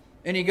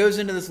 And he goes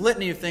into this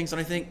litany of things, and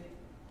I think,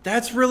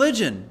 that's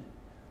religion.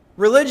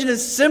 Religion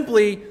is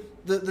simply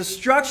the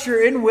structure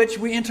in which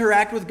we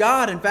interact with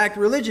God. In fact,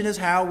 religion is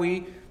how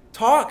we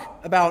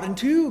talk about and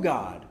to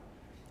God.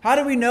 How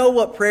do we know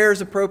what prayer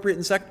is appropriate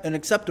and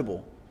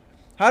acceptable?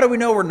 How do we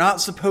know we're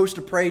not supposed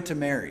to pray to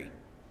Mary?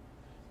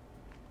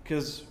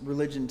 Because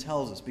religion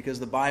tells us, because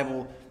the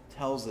Bible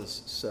tells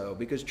us so,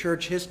 because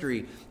church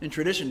history and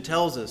tradition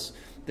tells us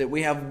that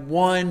we have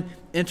one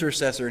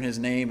intercessor and his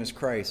name is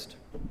Christ.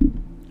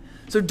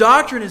 So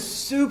doctrine is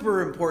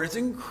super important. It's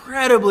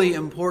incredibly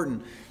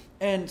important.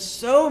 And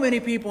so many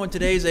people in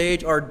today's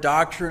age are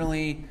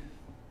doctrinally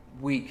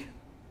weak.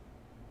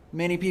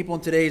 Many people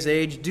in today's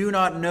age do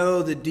not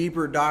know the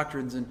deeper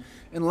doctrines. And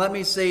let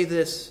me say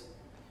this.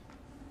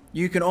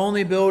 You can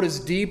only build as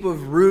deep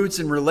of roots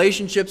in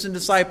relationships and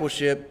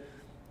discipleship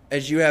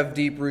as you have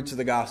deep roots of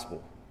the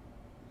gospel.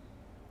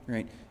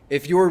 Right?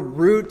 If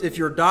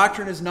your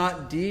doctrine is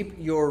not deep,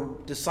 your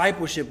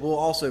discipleship will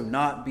also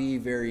not be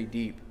very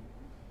deep.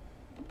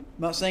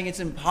 I'm not saying it's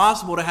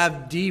impossible to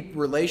have deep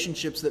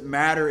relationships that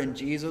matter in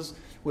Jesus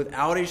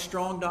without a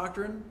strong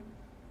doctrine,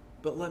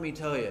 but let me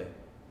tell you,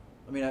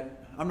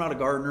 I'm not a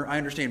gardener. I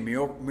understand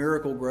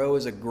Miracle Grow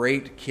is a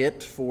great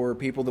kit for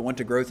people that want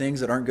to grow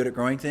things that aren't good at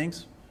growing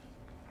things.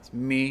 It's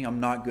me. I'm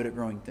not good at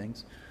growing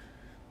things.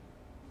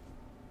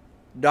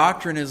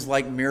 Doctrine is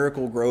like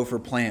Miracle Grow for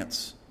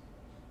plants,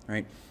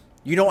 right?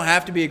 You don't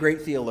have to be a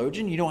great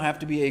theologian. You don't have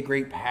to be a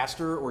great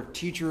pastor or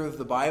teacher of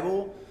the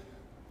Bible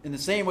in the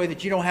same way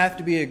that you don't have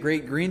to be a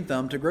great green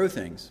thumb to grow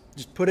things.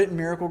 Just put it in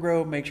Miracle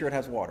Grow, make sure it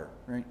has water,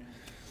 right?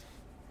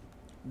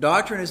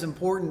 Doctrine is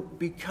important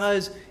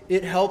because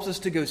it helps us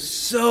to go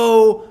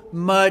so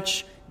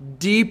much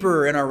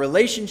deeper in our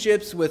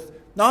relationships with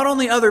not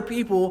only other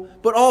people,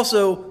 but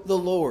also the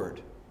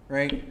Lord,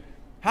 right?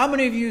 How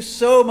many of you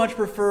so much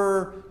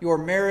prefer your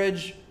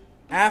marriage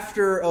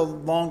after a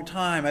long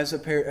time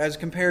as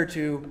compared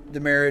to the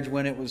marriage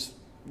when it was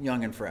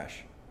young and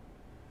fresh?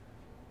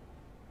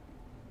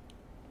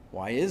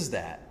 Why is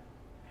that?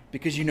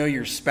 Because you know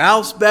your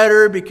spouse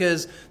better,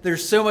 because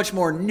there's so much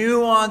more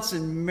nuance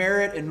and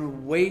merit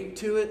and weight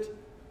to it,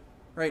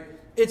 right?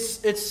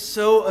 It's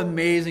so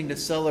amazing to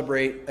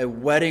celebrate a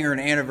wedding or an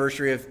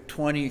anniversary of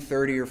 20,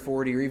 30, or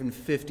 40, or even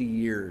 50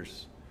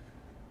 years,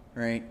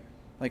 right?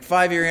 Like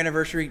 5-year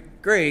anniversary,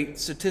 great.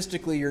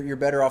 Statistically, you're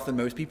better off than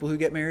most people who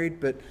get married,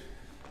 but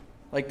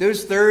like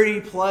those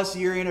 30-plus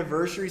year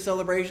anniversary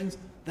celebrations,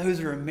 those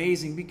are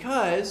amazing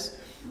because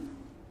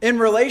in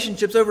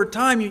relationships over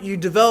time, you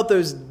develop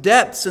those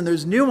depths and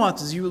those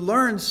nuances. You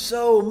learn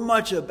so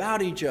much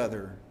about each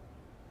other,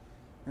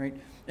 right?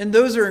 And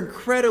those are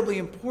incredibly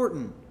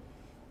important,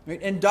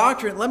 right? And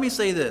doctrine, let me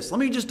say this. Let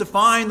me just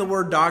define the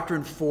word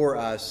doctrine for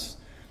us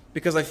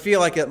because I feel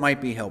like it might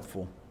be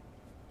helpful,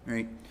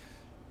 right?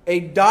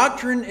 A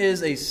doctrine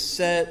is a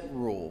set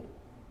rule,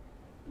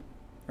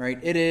 right?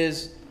 It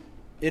is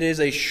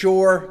a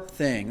sure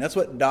thing. That's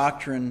what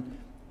doctrine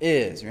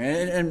is. Right?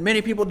 And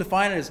many people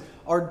define it as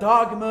our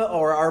dogma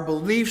or our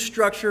belief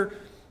structure.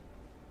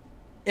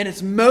 In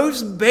its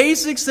most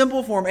basic,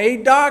 simple form, a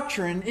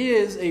doctrine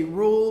is a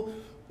rule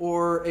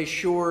or a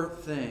sure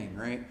thing,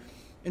 right?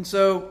 And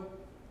so,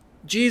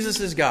 Jesus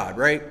is God,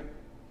 right?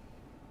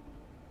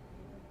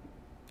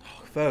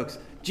 Oh, folks,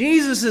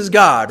 Jesus is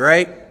God,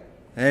 right?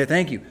 Hey,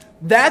 thank you.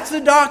 That's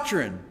a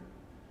doctrine,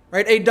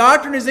 right? A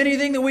doctrine is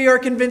anything that we are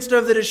convinced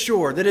of that is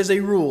sure, that is a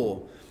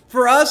rule.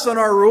 For us, on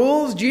our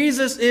rules,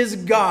 Jesus is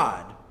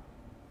God.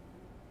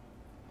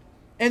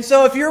 And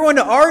so if you're going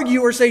to argue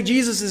or say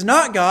Jesus is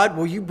not God,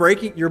 well, you're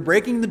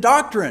breaking the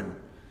doctrine,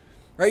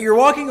 right? You're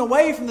walking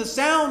away from the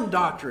sound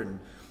doctrine.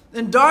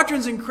 And doctrine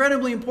is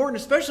incredibly important,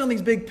 especially on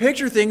these big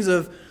picture things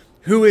of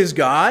who is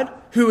God,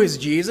 who is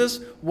Jesus,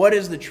 what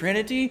is the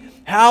Trinity,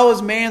 how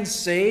is man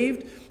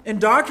saved. And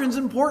doctrine is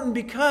important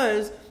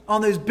because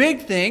on those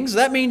big things,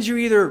 that means you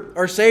either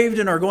are saved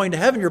and are going to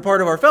heaven, you're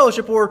part of our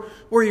fellowship, or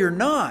you're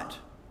not.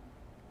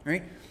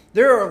 Right?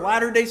 There are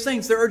Latter-day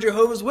Saints, there are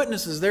Jehovah's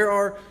Witnesses, there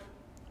are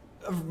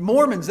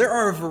Mormons, there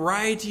are a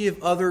variety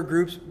of other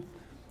groups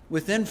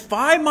within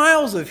 5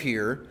 miles of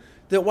here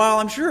that, while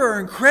I'm sure are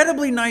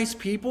incredibly nice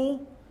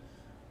people,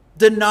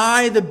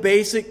 deny the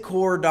basic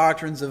core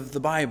doctrines of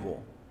the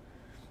Bible.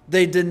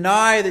 They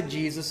deny that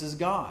Jesus is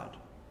God.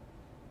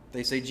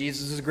 They say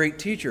Jesus is a great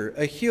teacher,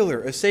 a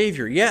healer, a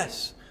savior,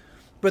 yes.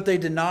 But they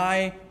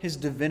deny his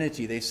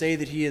divinity. They say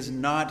that he is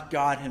not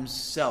God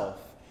himself.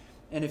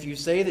 And if you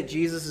say that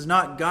Jesus is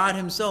not God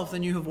himself,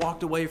 then you have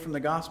walked away from the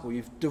gospel.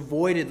 You've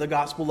devoided the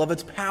gospel of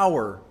its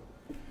power.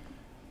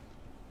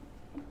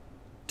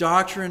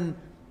 Doctrine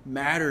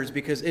matters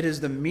because it is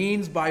the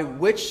means by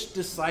which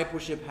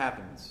discipleship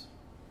happens.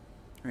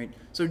 Right?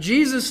 So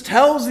Jesus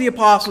tells the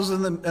apostles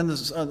in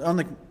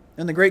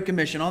the Great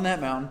Commission on that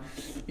mountain,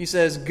 he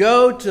says,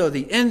 go to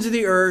the ends of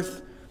the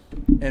earth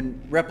and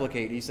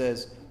replicate. He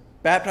says,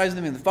 baptize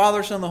them in the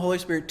Father, Son, and the Holy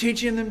Spirit,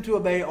 teaching them to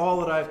obey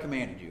all that I have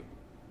commanded you.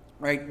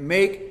 Right?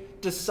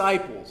 Make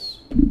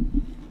disciples.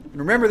 And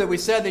remember that we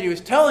said that he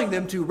was telling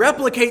them to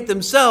replicate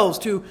themselves,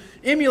 to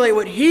emulate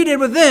what he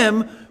did with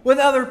them with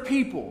other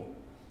people.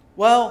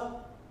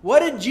 Well,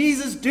 what did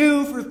Jesus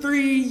do for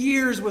 3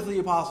 years with the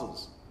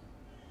apostles?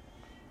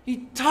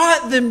 He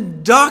taught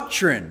them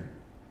doctrine.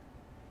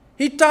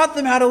 He taught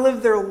them how to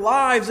live their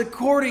lives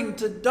according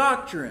to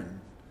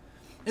doctrine.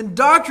 And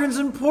doctrine's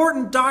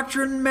important.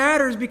 Doctrine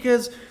matters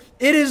because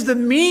it is the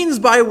means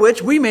by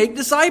which we make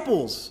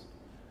disciples.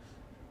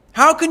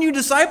 How can you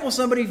disciple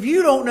somebody if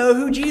you don't know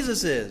who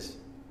Jesus is?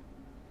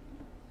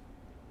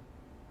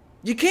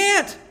 You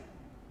can't.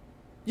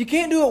 You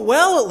can't do it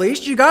well, at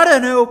least. You got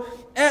to know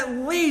at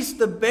least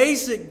the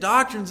basic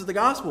doctrines of the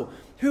gospel.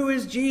 Who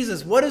is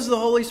Jesus? What is the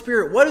Holy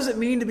Spirit? What does it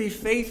mean to be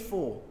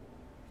faithful?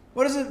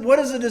 What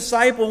is a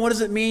disciple, and what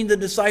does it mean to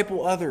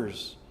disciple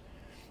others?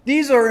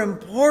 These are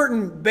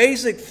important,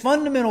 basic,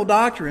 fundamental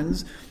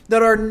doctrines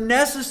that are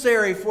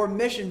necessary for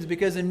missions,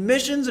 because in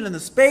missions and in the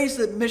space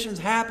that missions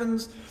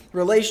happens,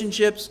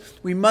 relationships,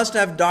 we must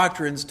have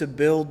doctrines to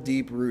build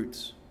deep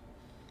roots.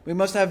 We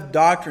must have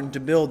doctrine to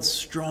build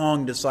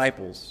strong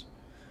disciples.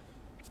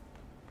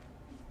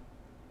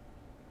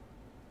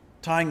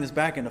 Tying this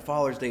back into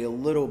Father's Day a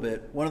little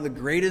bit, one of the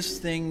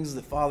greatest things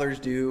that fathers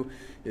do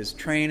is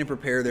train and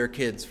prepare their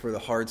kids for the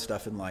hard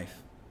stuff in life.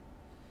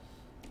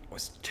 I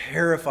was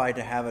terrified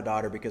to have a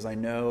daughter because I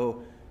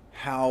know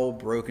how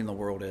broken the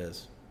world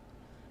is.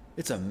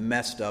 It's a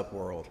messed up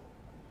world.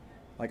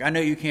 Like, I know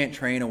you can't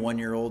train a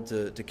 1-year-old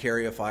to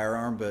carry a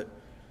firearm, but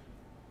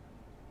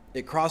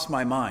it crossed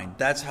my mind.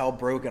 That's how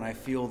broken I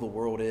feel the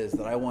world is,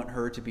 that I want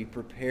her to be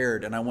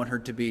prepared, and I want her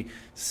to be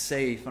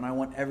safe, and I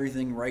want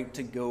everything right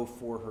to go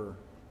for her.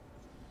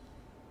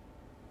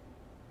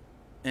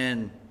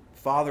 And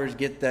fathers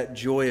get that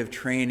joy of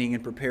training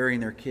and preparing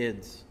their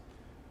kids.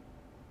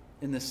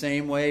 In the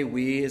same way,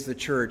 we as the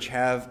church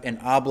have an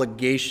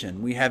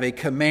obligation. We have a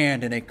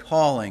command and a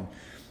calling.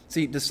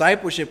 See,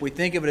 discipleship, we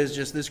think of it as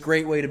just this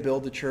great way to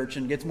build the church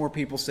and gets more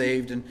people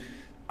saved, and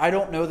I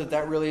don't know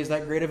that really is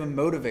that great of a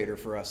motivator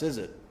for us, is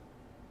it?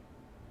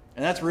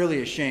 And that's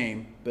really a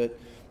shame. But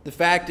the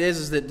fact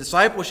is that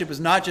discipleship is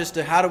not just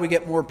to how do we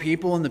get more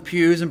people in the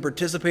pews and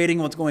participating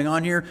in what's going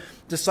on here.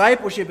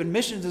 Discipleship and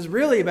missions is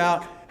really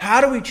about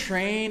how do we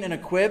train and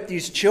equip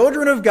these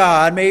children of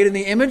God made in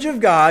the image of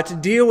God to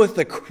deal with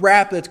the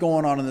crap that's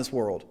going on in this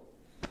world.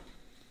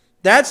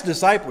 That's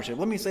discipleship.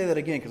 Let me say that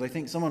again because I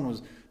think someone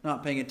was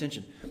not paying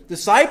attention.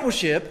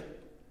 Discipleship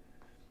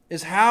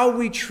is how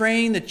we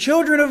train the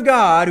children of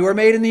God who are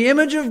made in the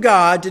image of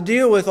God to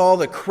deal with all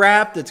the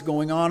crap that's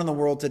going on in the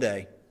world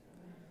today.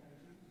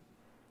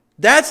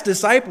 That's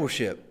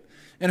discipleship.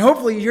 And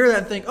hopefully you hear that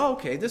and think, oh,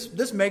 okay,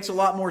 this makes a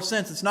lot more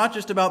sense. It's not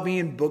just about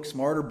being book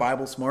smart or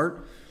Bible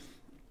smart.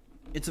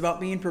 It's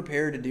about being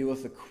prepared to deal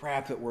with the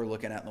crap that we're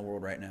looking at in the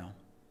world right now.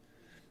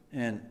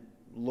 And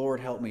Lord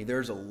help me,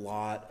 there's a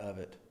lot of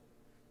it.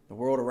 The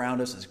world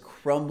around us is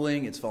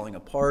crumbling. It's falling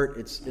apart.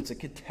 It's a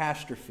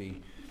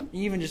catastrophe.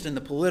 Even just in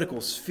the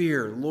political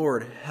sphere,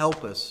 Lord,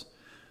 help us.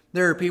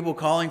 There are people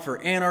calling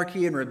for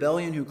anarchy and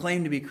rebellion who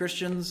claim to be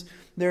Christians.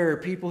 There are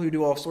people who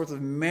do all sorts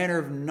of manner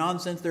of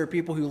nonsense. There are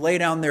people who lay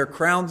down their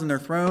crowns and their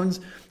thrones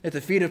at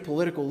the feet of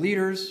political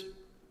leaders.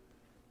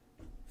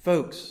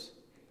 Folks,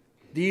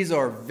 these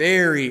are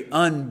very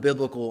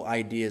unbiblical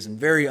ideas and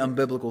very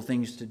unbiblical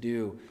things to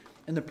do.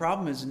 And the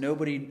problem is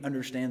nobody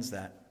understands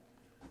that.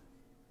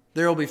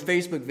 There will be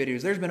Facebook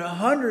videos. There's been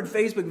 100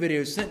 Facebook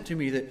videos sent to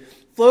me that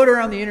float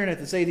around the internet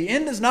that say the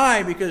end is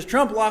nigh because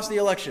Trump lost the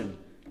election.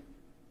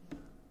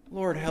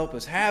 Lord help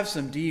us. Have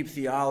some deep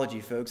theology,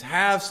 folks.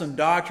 Have some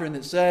doctrine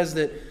that says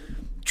that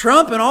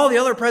Trump and all the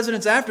other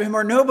presidents after him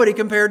are nobody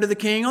compared to the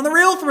king on the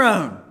real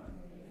throne.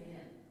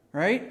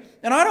 Right?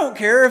 And I don't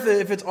care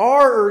if it's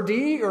R or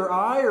D or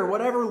I or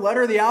whatever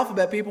letter of the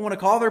alphabet people want to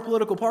call their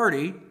political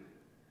party.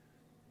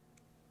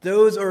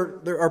 Those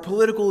are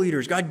political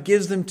leaders. God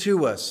gives them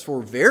to us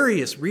for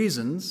various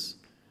reasons.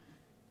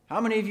 How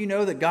many of you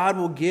know that God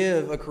will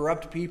give a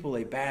corrupt people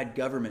a bad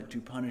government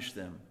to punish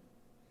them?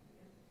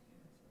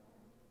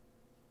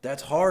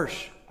 That's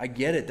harsh. I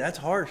get it. That's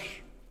harsh.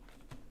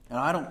 And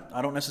I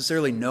don't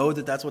necessarily know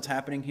that that's what's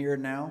happening here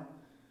now.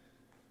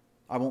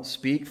 I won't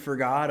speak for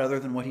God other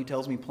than what He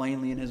tells me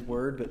plainly in His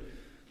Word, but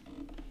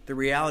the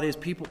reality is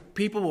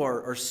people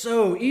are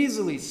so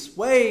easily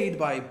swayed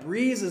by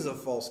breezes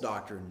of false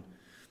doctrine.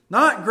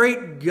 Not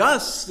great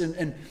gusts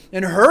and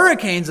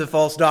hurricanes of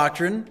false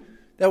doctrine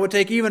that would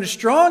take even a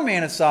strong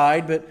man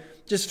aside, but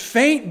just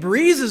faint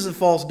breezes of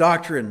false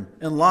doctrine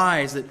and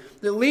lies that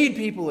lead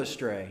people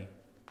astray.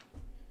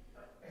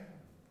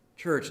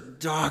 Church,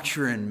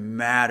 doctrine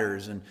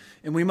matters, and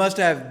we must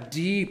have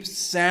deep,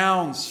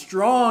 sound,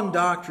 strong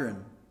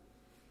doctrine.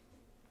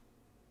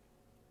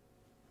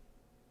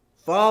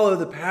 Follow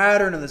the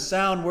pattern of the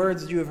sound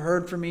words that you have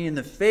heard from me in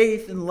the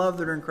faith and love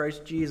that are in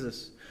Christ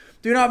Jesus.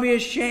 Do not be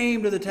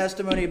ashamed of the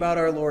testimony about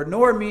our Lord,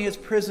 nor me as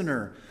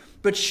prisoner,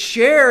 but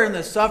share in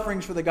the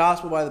sufferings for the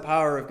gospel by the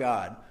power of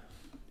God.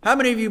 How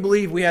many of you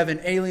believe we have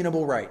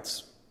inalienable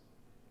rights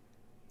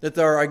that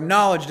are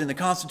acknowledged in the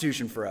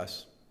Constitution for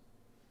us?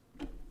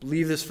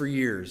 Believe this for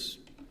years.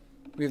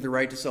 We have the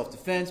right to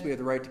self-defense. We have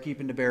the right to keep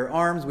and to bear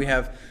arms. We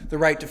have the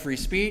right to free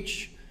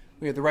speech.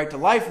 We have the right to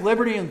life,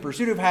 liberty, and the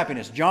pursuit of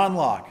happiness. John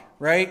Locke,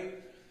 right?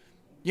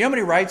 You know how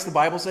many rights the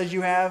Bible says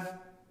you have?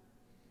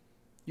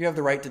 You have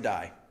the right to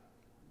die.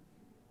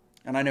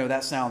 And I know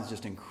that sounds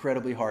just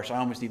incredibly harsh. I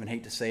almost even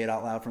hate to say it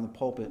out loud from the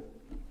pulpit.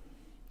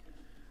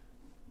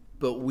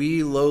 But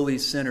we lowly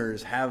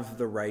sinners have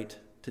the right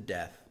to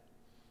death.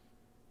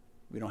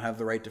 We don't have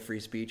the right to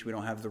free speech. We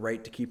don't have the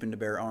right to keep and to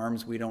bear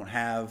arms. We don't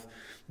have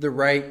the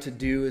right to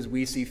do as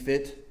we see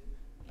fit.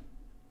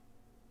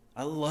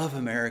 I love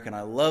America, and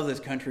I love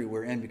this country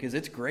we're in because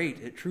it's great.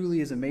 It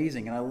truly is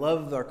amazing. And I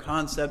love our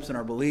concepts and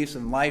our beliefs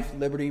in life,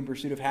 liberty, and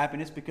pursuit of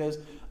happiness because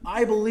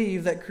I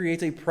believe that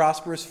creates a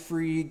prosperous,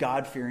 free,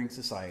 God-fearing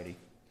society.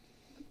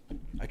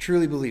 I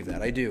truly believe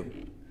that. I do.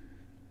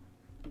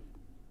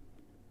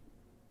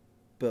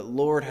 But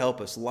Lord help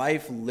us.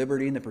 Life,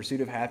 liberty, and the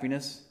pursuit of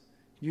happiness.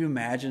 Can you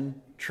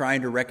imagine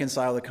trying to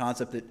reconcile the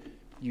concept that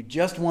you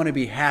just want to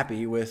be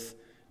happy with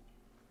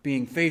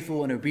being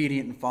faithful and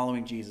obedient and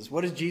following Jesus?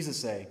 What does Jesus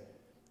say?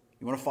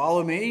 You want to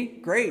follow me?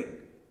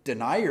 Great.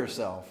 Deny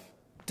yourself.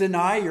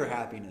 Deny your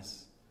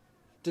happiness.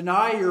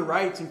 Deny your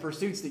rights and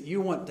pursuits that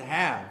you want to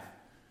have.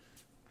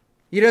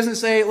 He doesn't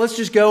say, let's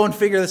just go and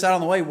figure this out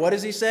on the way. What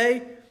does he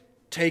say?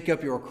 Take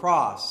up your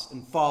cross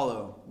and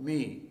follow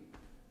me.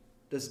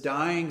 Does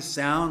dying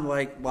sound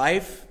like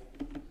life?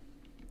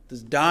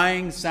 Does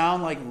dying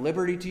sound like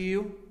liberty to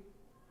you?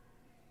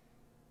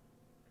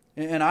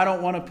 And I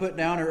don't want to put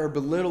down or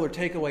belittle or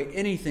take away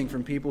anything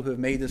from people who have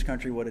made this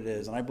country what it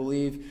is. And I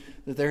believe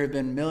that there have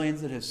been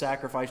millions that have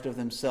sacrificed of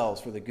themselves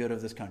for the good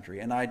of this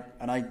country. And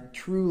I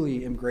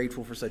truly am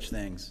grateful for such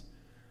things.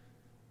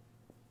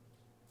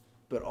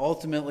 But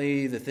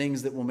ultimately, the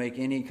things that will make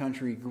any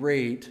country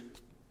great,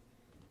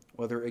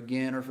 whether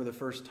again or for the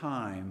first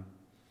time,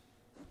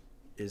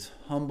 is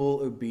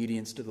humble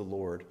obedience to the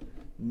Lord,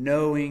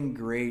 knowing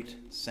great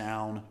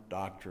sound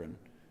doctrine.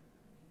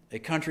 A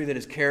country that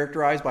is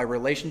characterized by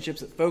relationships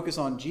that focus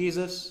on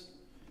Jesus,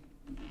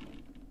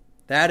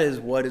 that is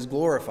what is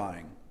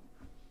glorifying.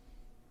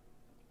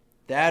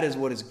 That is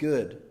what is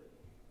good.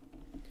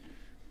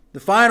 The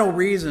final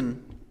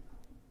reason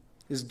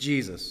is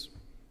Jesus.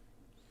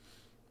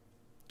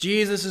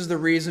 Jesus is the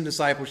reason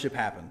discipleship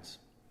happens.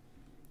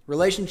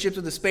 Relationships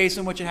are the space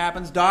in which it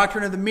happens.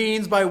 Doctrine are the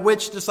means by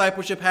which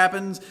discipleship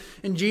happens.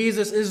 And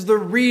Jesus is the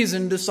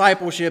reason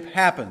discipleship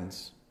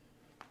happens.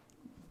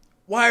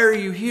 Why are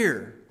you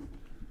here?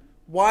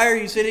 Why are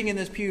you sitting in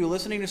this pew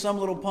listening to some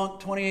little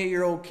punk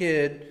 28-year-old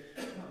kid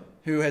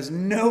who has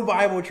no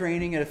Bible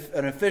training at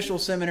an official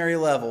seminary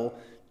level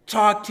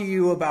talk to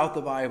you about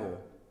the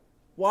Bible?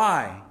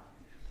 Why?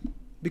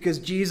 Because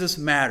Jesus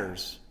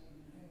matters.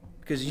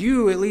 Because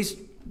you at least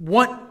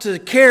want to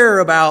care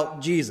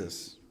about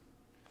Jesus.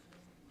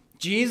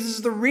 Jesus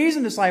is the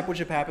reason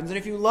discipleship happens. And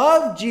if you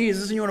love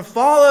Jesus and you want to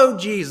follow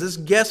Jesus,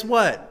 guess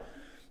what?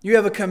 You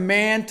have a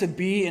command to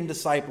be in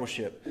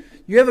discipleship.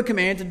 You have a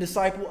command to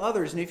disciple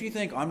others. And if you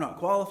think, I'm not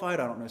qualified,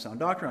 I don't know sound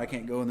doctrine, I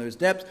can't go in those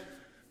depths.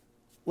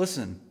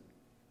 Listen,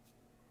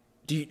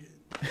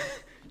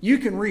 you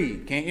can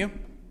read, can't you?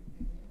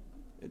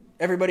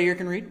 Everybody here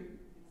can read?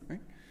 Right?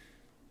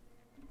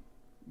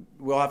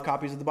 We all have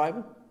copies of the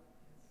Bible?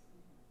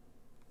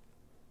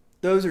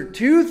 Those are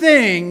two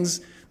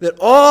things that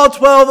all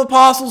 12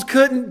 apostles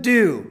couldn't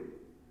do.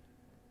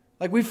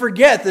 Like we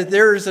forget that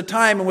there is a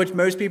time in which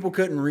most people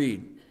couldn't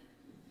read.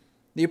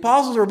 The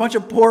apostles were a bunch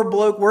of poor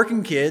bloke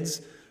working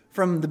kids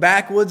from the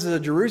backwoods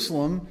of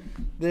Jerusalem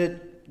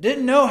that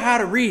didn't know how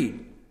to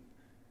read.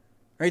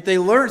 Right? They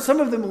learned, some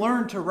of them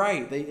learned to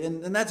write.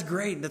 And that's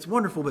great. That's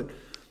wonderful. But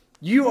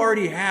you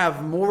already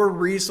have more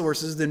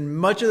resources than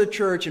much of the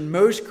church and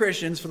most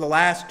Christians for the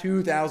last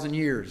 2,000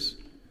 years.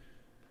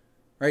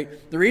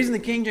 Right? The reason the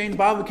King James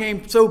Bible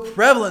became so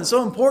prevalent and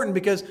so important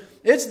because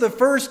it's the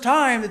first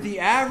time that the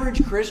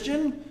average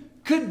Christian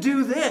could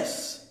do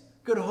this.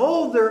 Could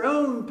hold their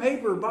own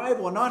paper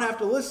Bible and not have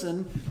to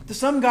listen to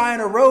some guy in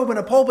a robe in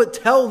a pulpit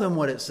tell them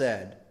what it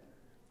said.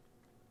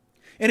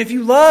 And if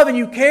you love and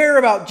you care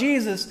about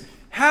Jesus,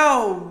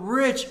 how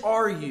rich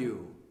are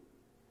you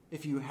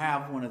if you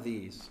have one of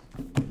these?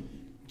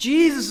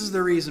 Jesus is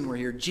the reason we're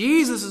here.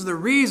 Jesus is the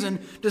reason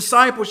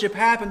discipleship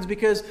happens,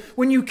 because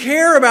when you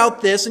care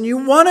about this and you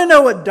want to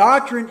know what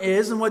doctrine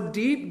is and what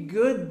deep,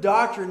 good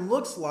doctrine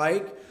looks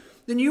like,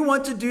 then you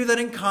want to do that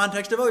in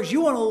context of others.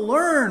 You want to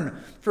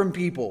learn from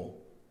people.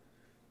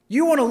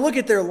 You want to look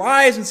at their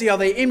lives and see how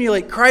they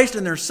emulate Christ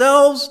in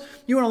themselves.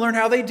 You want to learn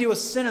how they deal with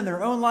sin in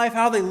their own life,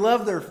 how they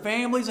love their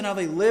families and how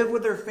they live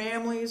with their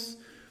families.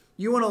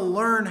 You want to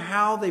learn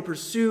how they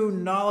pursue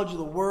knowledge of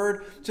the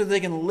Word so that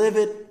they can live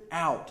it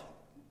out.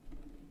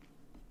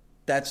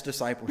 That's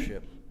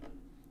discipleship.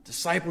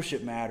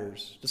 Discipleship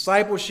matters.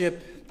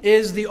 Discipleship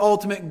is the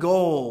ultimate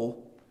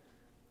goal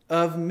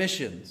of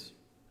missions.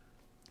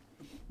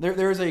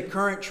 There is a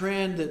current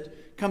trend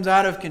that comes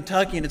out of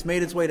Kentucky and it's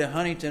made its way to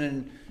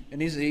Huntington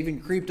and he's even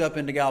creeped up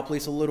into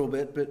Gallipolis a little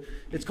bit, but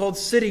it's called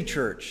City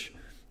Church.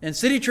 And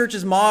City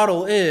Church's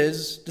model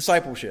is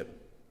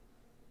discipleship.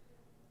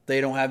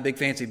 They don't have big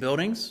fancy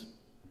buildings.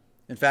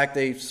 In fact,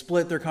 they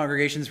split their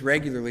congregations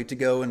regularly to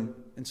go and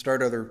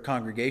start other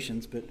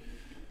congregations, but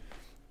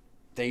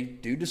they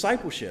do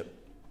discipleship.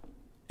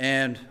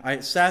 And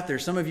I sat there,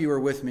 some of you were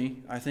with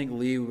me, I think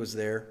Lee was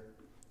there,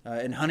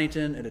 in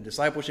Huntington at a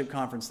discipleship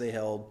conference they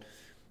held,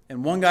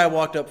 and one guy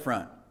walked up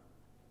front.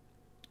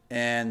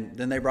 And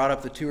then they brought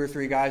up the 2 or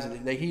 3 guys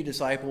that he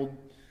discipled,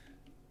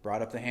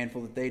 brought up the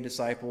handful that they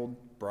discipled,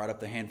 brought up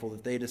the handful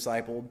that they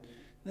discipled.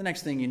 The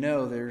next thing you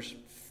know, there's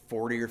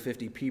 40 or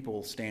 50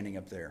 people standing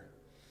up there.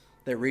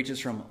 that reaches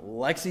from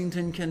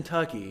Lexington,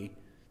 Kentucky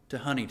to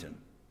Huntington.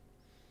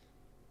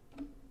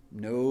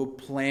 No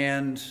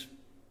planned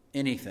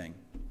anything.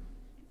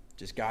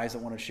 Just guys that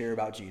want to share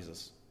about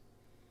Jesus.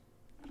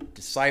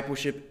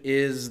 Discipleship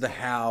is the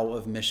how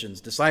of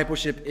missions.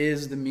 Discipleship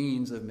is the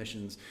means of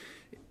missions.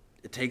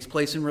 It takes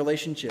place in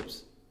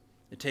relationships.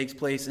 It takes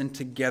place in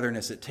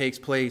togetherness. It takes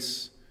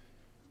place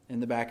in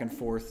the back and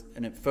forth,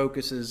 and it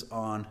focuses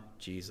on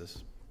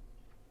Jesus.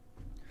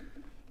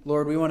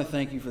 Lord, we want to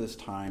thank you for this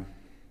time.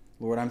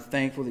 Lord, I'm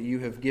thankful that you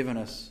have given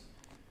us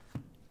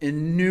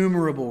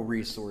innumerable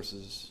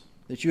resources,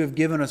 that you have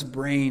given us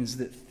brains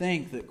that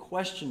think, that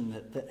question,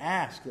 that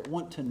ask, that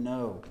want to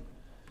know.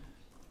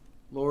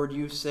 Lord,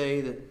 you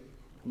say that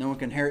no one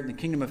can inherit the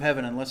kingdom of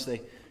heaven unless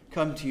they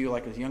come to you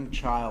like a young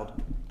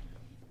child.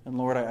 And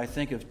Lord, I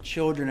think of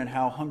children and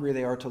how hungry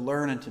they are to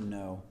learn and to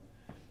know.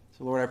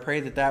 So Lord, I pray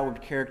that that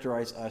would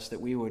characterize us,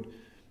 that we would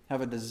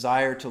have a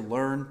desire to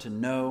learn, to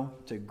know,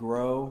 to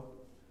grow.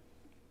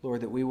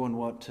 Lord, that we would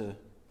want to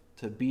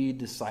be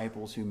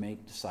disciples who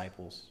make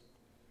disciples.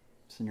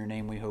 It's in your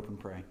name we hope and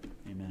pray.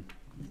 Amen.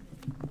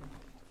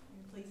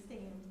 Please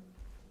stand.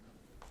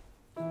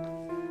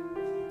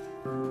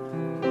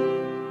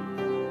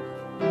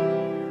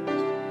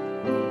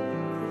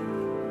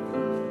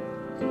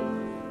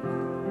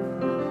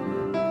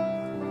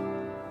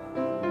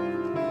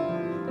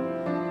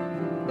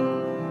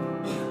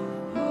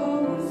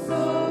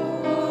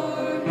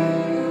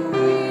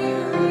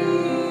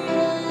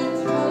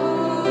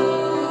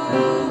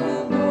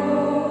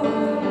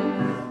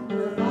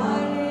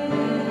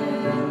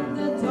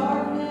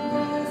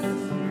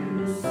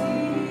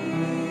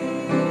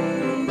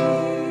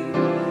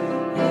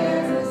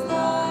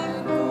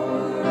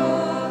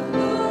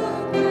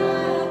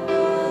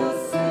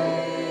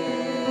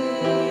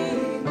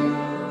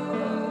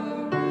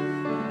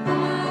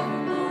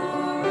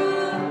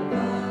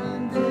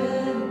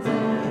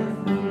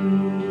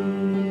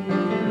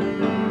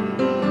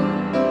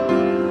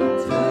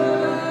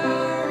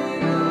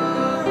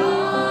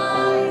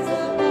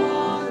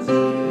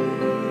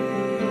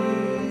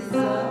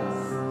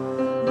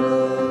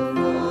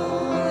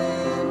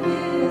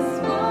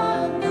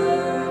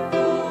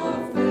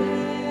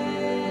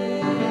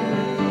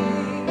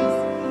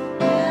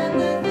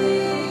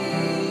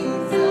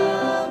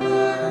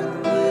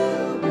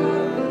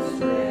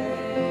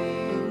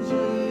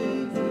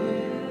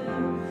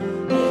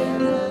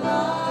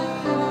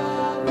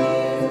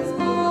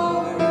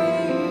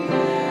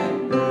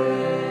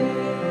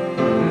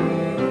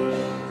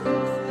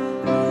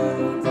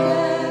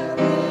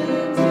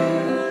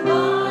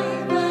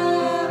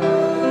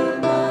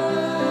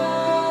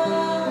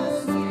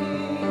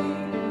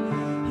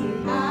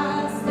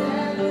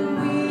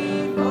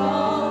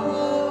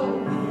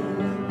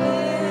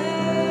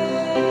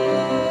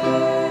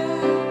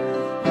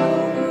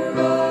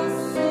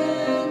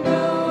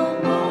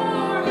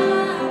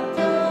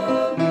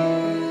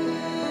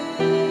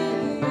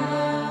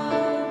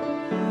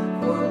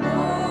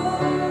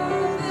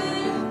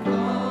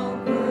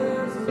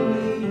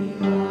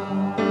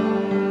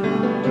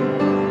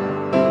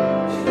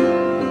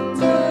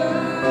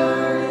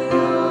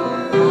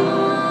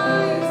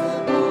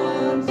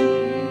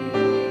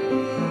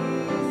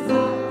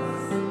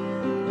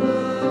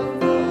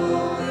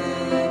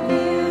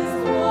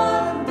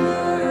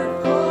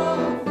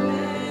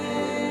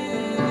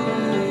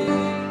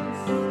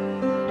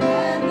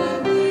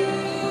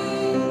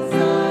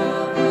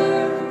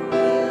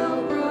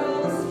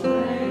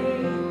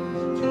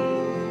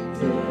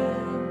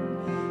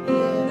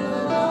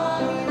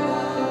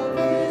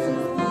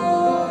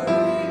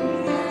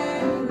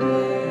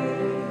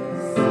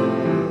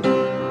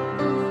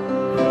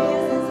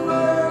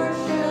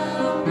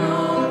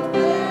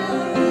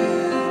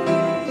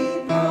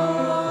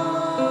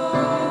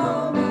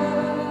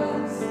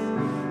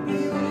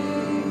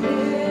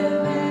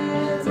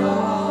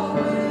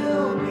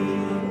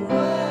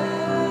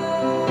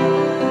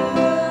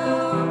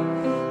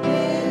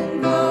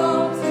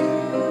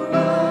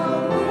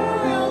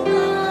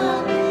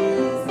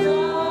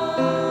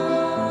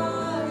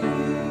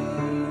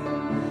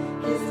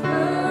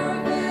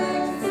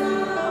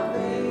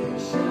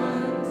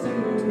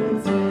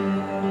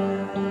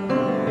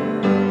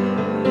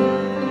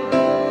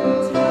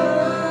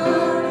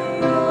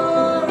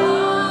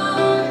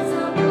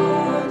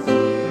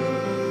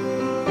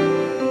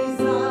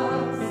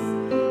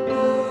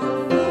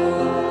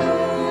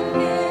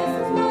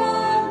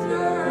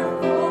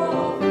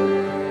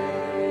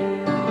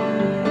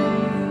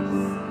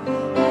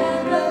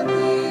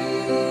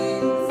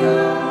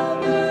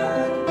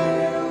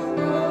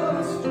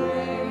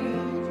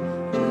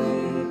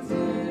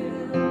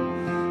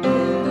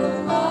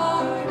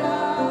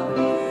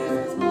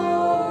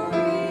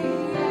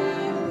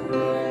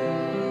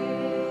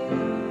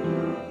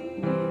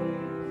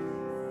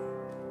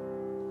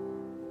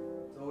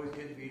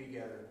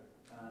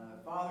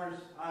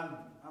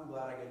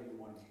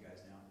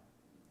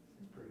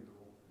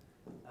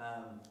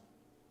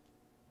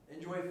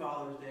 Enjoy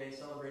Father's Day.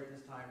 Celebrate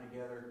this time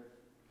together.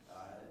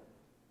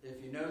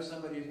 if you know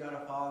somebody who's got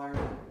a father,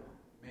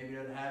 maybe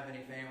doesn't have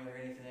any family or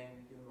anything,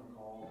 give them a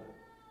call.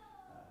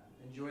 But,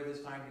 enjoy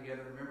this time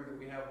together. Remember that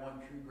we have one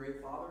true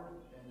great Father,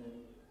 and that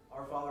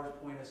our fathers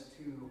point us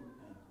to Him.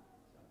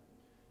 So,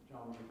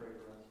 John, will you pray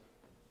for us?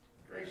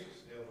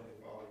 Gracious Heavenly